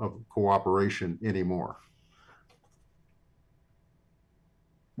of cooperation anymore.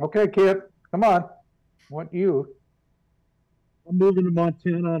 Okay, kid, come on. What you? I'm moving to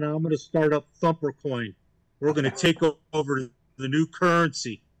Montana, and I'm going to start up Thumper Coin. We're going to take over the new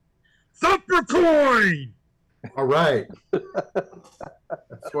currency. Thumper Coin! All right.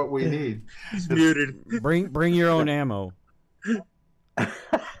 That's what we need. He's muted. Bring your own ammo.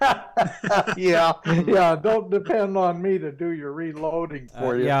 yeah. Don't depend on me to do your reloading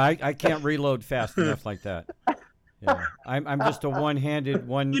for you. Yeah, I can't reload fast enough like that. Yeah, I'm just a one-handed,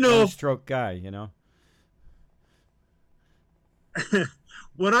 one-stroke guy, you know.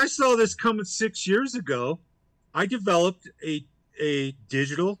 When I saw this coming 6 years ago, I developed a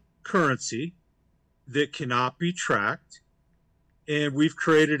digital currency that cannot be tracked, and we've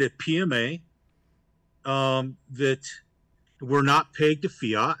created a PMA that we're not pegged to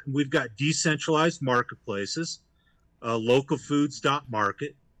fiat. We've got decentralized marketplaces,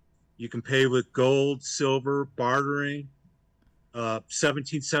 localfoods.market. You can pay with gold, silver, bartering,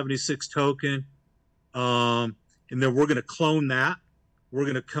 1776 token, and then we're going to clone that. We're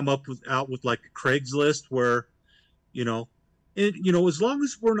going to come up with like a Craigslist where, as long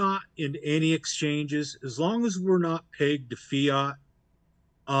as we're not in any exchanges, as long as we're not pegged to fiat,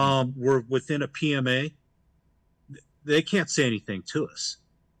 we're within a PMA. They can't say anything to us.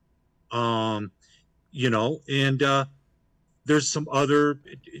 There's some other,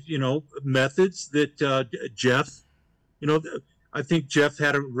 methods that Jeff, I think Jeff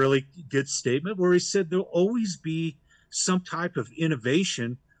had a really good statement where he said there'll always be some type of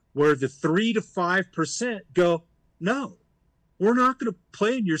innovation where the 3 to 5% go, no, we're not going to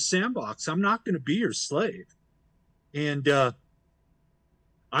play in your sandbox. I'm not going to be your slave. And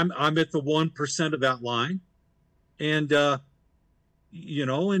I'm at the 1% of that line. And,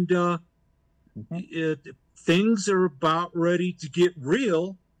 things are about ready to get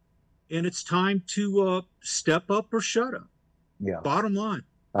real, and it's time to step up or shut up. Yeah. Bottom line.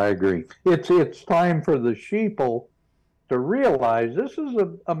 I agree. It's time for the sheeple to realize this is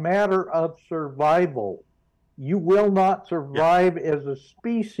a matter of survival. You will not survive as a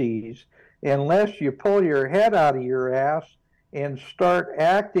species unless you pull your head out of your ass and start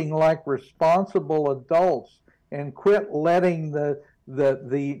acting like responsible adults and quit letting the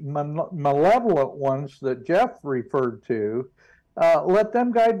malevolent ones that Jeff referred to, let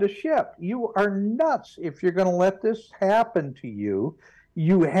them guide the ship. You are nuts if you're going to let this happen to you.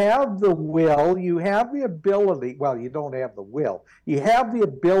 You have the will, you have the ability. Well, you don't have the will. You have the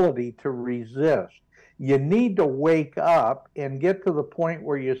ability to resist. You need to wake up and get to the point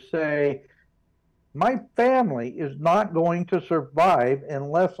where you say, my family is not going to survive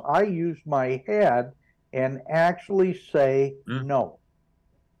unless I use my head and actually say no.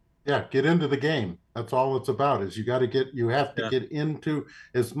 Yeah, get into the game. That's all it's about. Is you have to get into,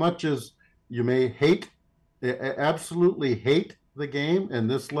 as much as you may absolutely hate the game and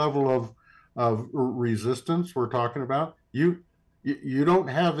this level of resistance we're talking about. You don't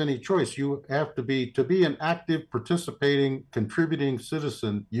have any choice. You have to be an active, participating, contributing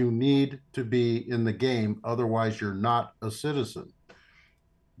citizen. You need to be in the game. Otherwise, you're not a citizen.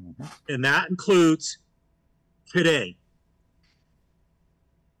 And that includes today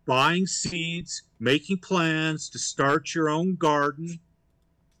buying seeds, making plans to start your own garden,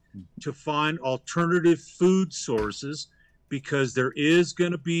 to find alternative food sources, because there is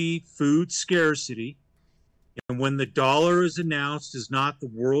going to be food scarcity. And when the dollar is announced as not the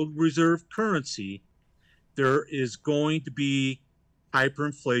world reserve currency, there is going to be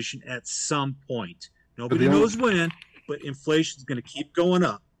hyperinflation at some point. Nobody knows when, but inflation is going to keep going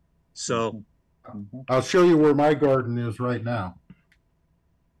up. So I'll show you where my garden is right now.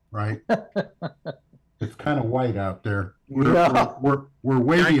 Right? It's kind of white out there. We're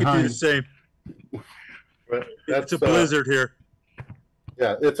way behind. I could do the same. It's a blizzard here.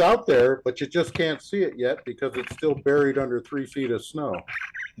 Yeah, it's out there, but you just can't see it yet because it's still buried under 3 feet of snow.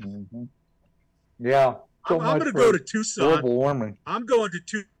 Mm-hmm. Yeah. I'm going to go to Tucson. Global warming. I'm going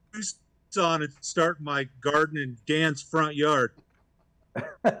to Tucson and start my garden in Dan's front yard.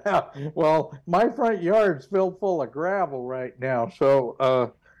 Well, my front yard's filled full of gravel right now,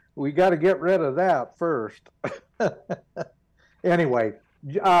 so we got to get rid of that first. Anyway,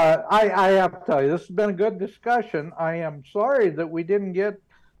 I have to tell you, this has been a good discussion. I am sorry that we didn't get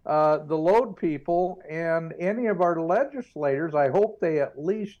the load people and any of our legislators. I hope they at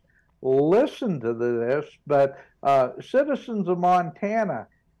least listen to this. But citizens of Montana,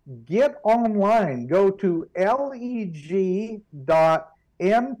 get online. Go to leg.mt.gov.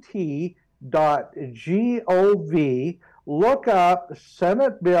 Look up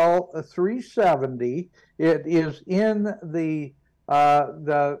Senate Bill 370. It is in the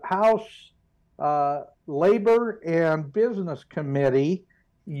House Labor and Business Committee.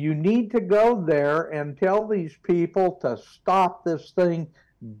 You need to go there and tell these people to stop this thing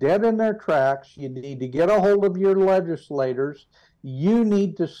dead in their tracks. You need to get a hold of your legislators. You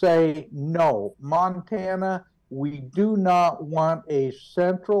need to say, no, Montana, we do not want a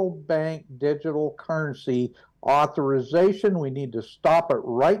central bank digital currency authorization. We need to stop it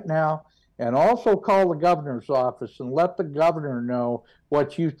right now. And also call the governor's office and let the governor know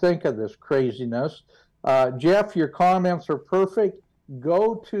what you think of this craziness. Jeff, your comments are perfect.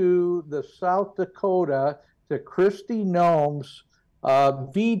 Go to the South Dakota, to Kristi Noem's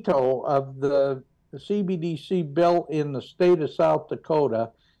veto of the CBDC bill in the state of South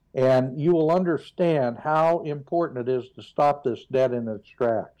Dakota, and you will understand how important it is to stop this dead in its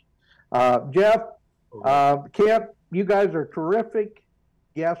tracks. Jeff, Kent, you guys are terrific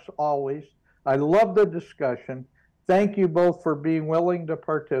guests always. I love the discussion. Thank you both for being willing to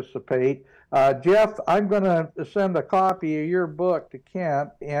participate. Jeff, I'm going to send a copy of your book to Kent,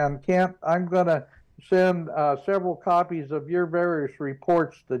 and Kent, I'm going to send several copies of your various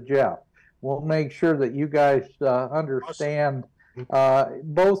reports to Jeff. We'll make sure that you guys understand,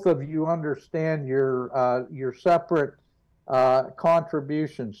 both of you understand your separate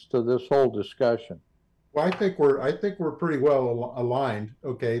contributions to this whole discussion. Well, I think we're pretty well aligned.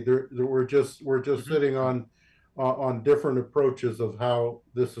 Okay, we're just sitting on different approaches of how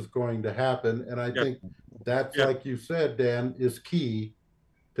this is going to happen, and I think that's, like you said, Dan, is key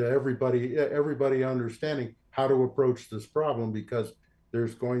to everybody understanding how to approach this problem, because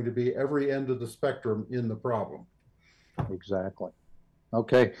there's going to be every end of the spectrum in the problem. Exactly.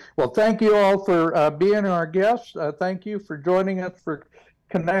 Okay. Well, thank you all for being our guests. Thank you for joining us, for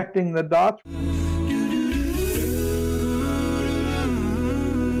connecting the dots.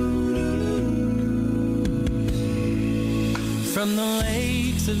 From the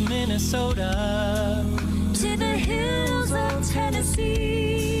lakes of Minnesota to the hills of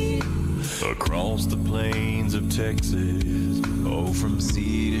Tennessee, across the plains of Texas, oh, from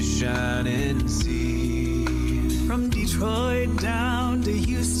sea to shining sea, from Detroit down to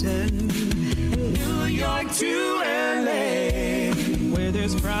Houston, New York to LA, where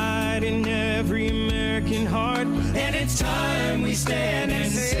there's pride in every American heart, and it's time we stand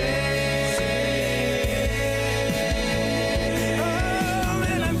and say,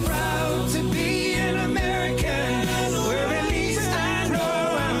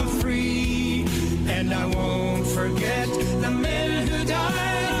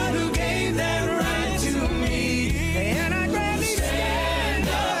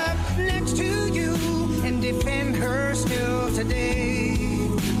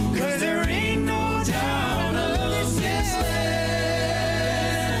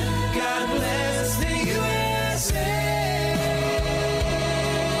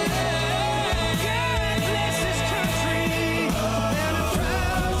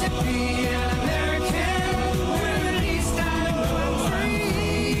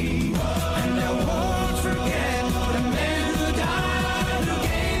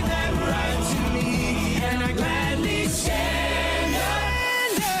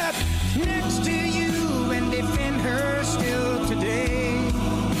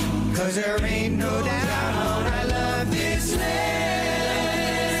 there ain't no doubt I love this